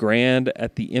MGM Grand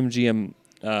at the MGM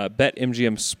Bet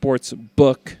MGM Sports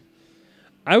Book.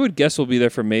 I would guess we'll be there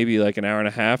for maybe like an hour and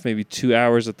a half, maybe 2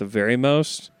 hours at the very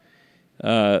most.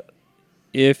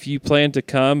 If you plan to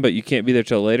come, but you can't be there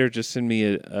till later, just send me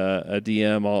a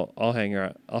DM. I'll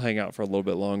hang out for a little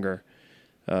bit longer.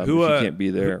 If you can't be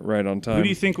there right on time. Who do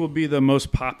you think will be the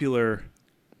most popular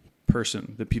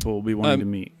person that people will be wanting to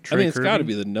meet? Trey it's got to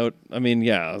be the note.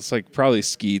 It's like probably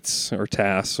Skeets or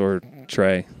Tass or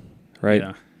Trey, right?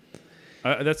 Yeah.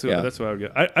 That's what I would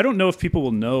get. I don't know if people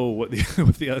will know what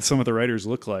some of the writers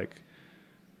look like.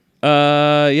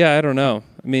 I don't know.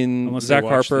 Unless Zach they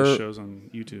watch Harper these shows on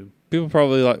YouTube.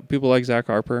 People like Zach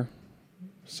Harper,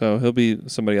 so he'll be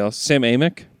somebody else. Sam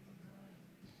Amick.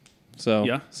 So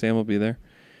yeah, Sam will be there.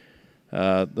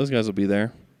 Those guys will be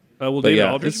there. Will David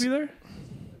Aldridge be there?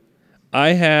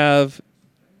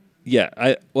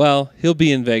 He'll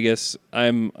be in Vegas.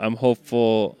 I'm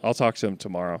hopeful. I'll talk to him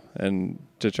tomorrow and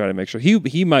to try to make sure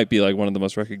he might be like one of the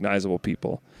most recognizable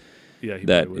people. Yeah, he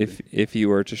that if he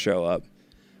were to show up,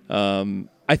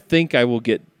 I think I will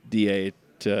get DA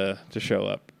to show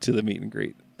up to the meet and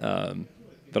greet.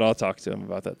 But I'll talk to him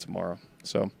about that tomorrow.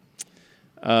 So,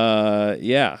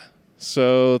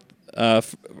 So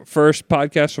first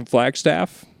podcast from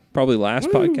Flagstaff, probably last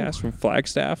podcast from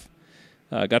Flagstaff.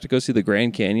 Got to go see the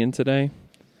Grand Canyon today.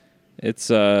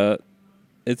 It's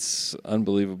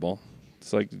unbelievable.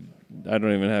 It's like I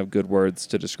don't even have good words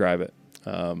to describe it.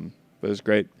 But it was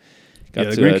great.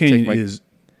 The Grand Canyon is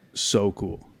so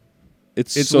cool.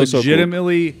 It's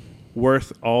legitimately cool.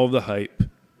 Worth all the hype.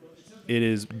 It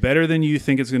is better than you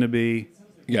think it's going to be.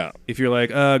 Yeah. If you're like,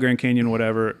 Grand Canyon,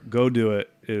 whatever, go do it.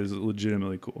 It is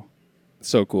legitimately cool.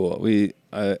 So cool.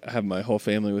 I have my whole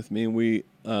family with me. We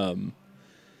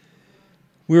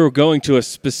were going to a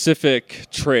specific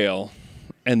trail,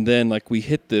 and then like we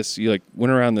hit this. You like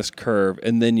went around this curve,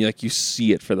 and then you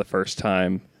see it for the first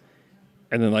time,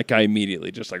 and then like I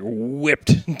immediately just like whipped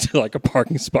into like a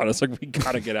parking spot. It's like we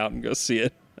gotta get out and go see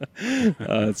it.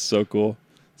 It's so cool,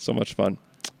 so much fun.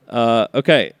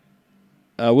 Okay,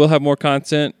 we'll have more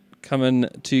content coming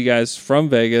to you guys from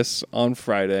Vegas on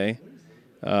Friday.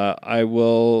 I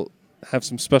will have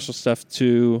some special stuff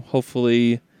to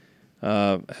hopefully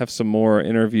have some more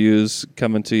interviews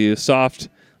coming to you. Soft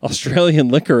Australian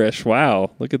licorice.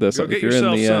 Wow, look at this. Go get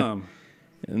yourself some.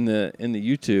 In the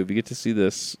YouTube, you get to see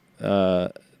this.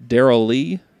 Daryl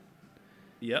Lee.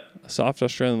 Yep. Soft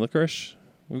Australian licorice.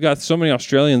 We've got so many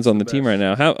Australians on the team right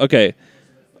now. Okay,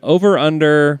 over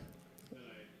under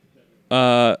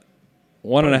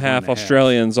 1.5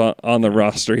 Australians on the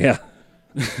roster. Yeah.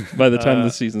 By the time the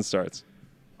season starts.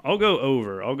 I'll go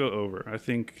over. I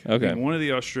think one of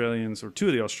the Australians or two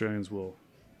of the Australians will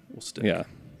stick. Yeah.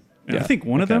 And I think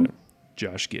one of them,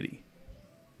 Josh Giddey.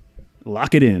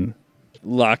 Lock it in.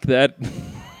 Lock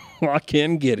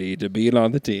in Giddey to be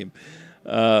on the team.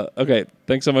 Okay.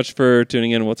 Thanks so much for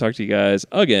tuning in. We'll talk to you guys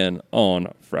again on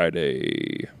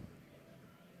Friday.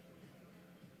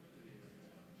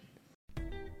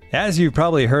 As you've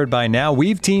probably heard by now,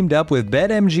 we've teamed up with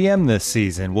BetMGM this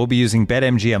season. We'll be using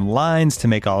BetMGM lines to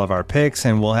make all of our picks,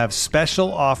 and we'll have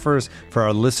special offers for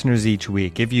our listeners each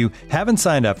week. If you haven't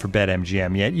signed up for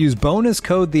BetMGM yet, use bonus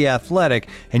code The Athletic,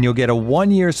 and you'll get a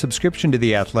 1-year subscription to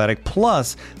The Athletic,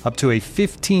 plus up to a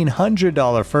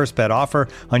 $1,500 first bet offer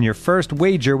on your first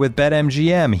wager with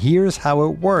BetMGM. Here's how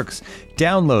it works.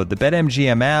 Download the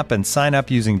BetMGM app and sign up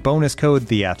using bonus code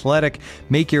The Athletic.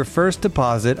 Make your first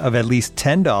deposit of at least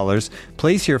 $10.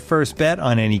 Place your first bet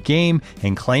on any game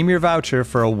and claim your voucher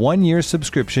for a 1-year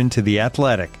subscription to The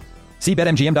Athletic. See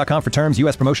BetMGM.com for terms.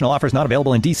 U.S. promotional offers not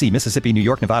available in D.C., Mississippi, New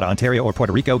York, Nevada, Ontario, or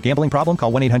Puerto Rico. Gambling problem?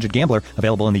 Call 1-800-GAMBLER.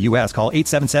 Available in the U.S. Call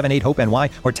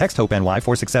 877-8-HOPE-NY or text HOPE-NY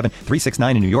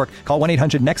 467-369 in New York. Call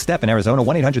 1-800-NEXT-STEP in Arizona.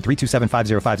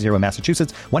 1-800-327-5050 in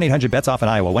Massachusetts. 1-800-BETS-OFF in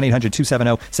Iowa.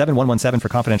 1-800-270-7117 for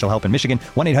confidential help in Michigan.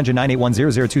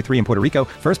 1-800-981-0023 in Puerto Rico.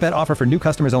 First bet offer for new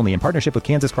customers only in partnership with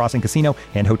Kansas Crossing Casino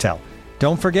and Hotel.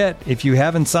 Don't forget, if you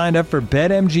haven't signed up for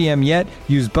BetMGM yet,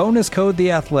 use bonus code The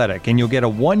Athletic, and you'll get a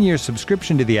 1-year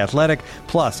subscription to The Athletic,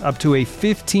 plus up to a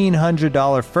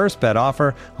 $1,500 first bet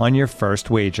offer on your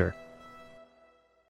first wager.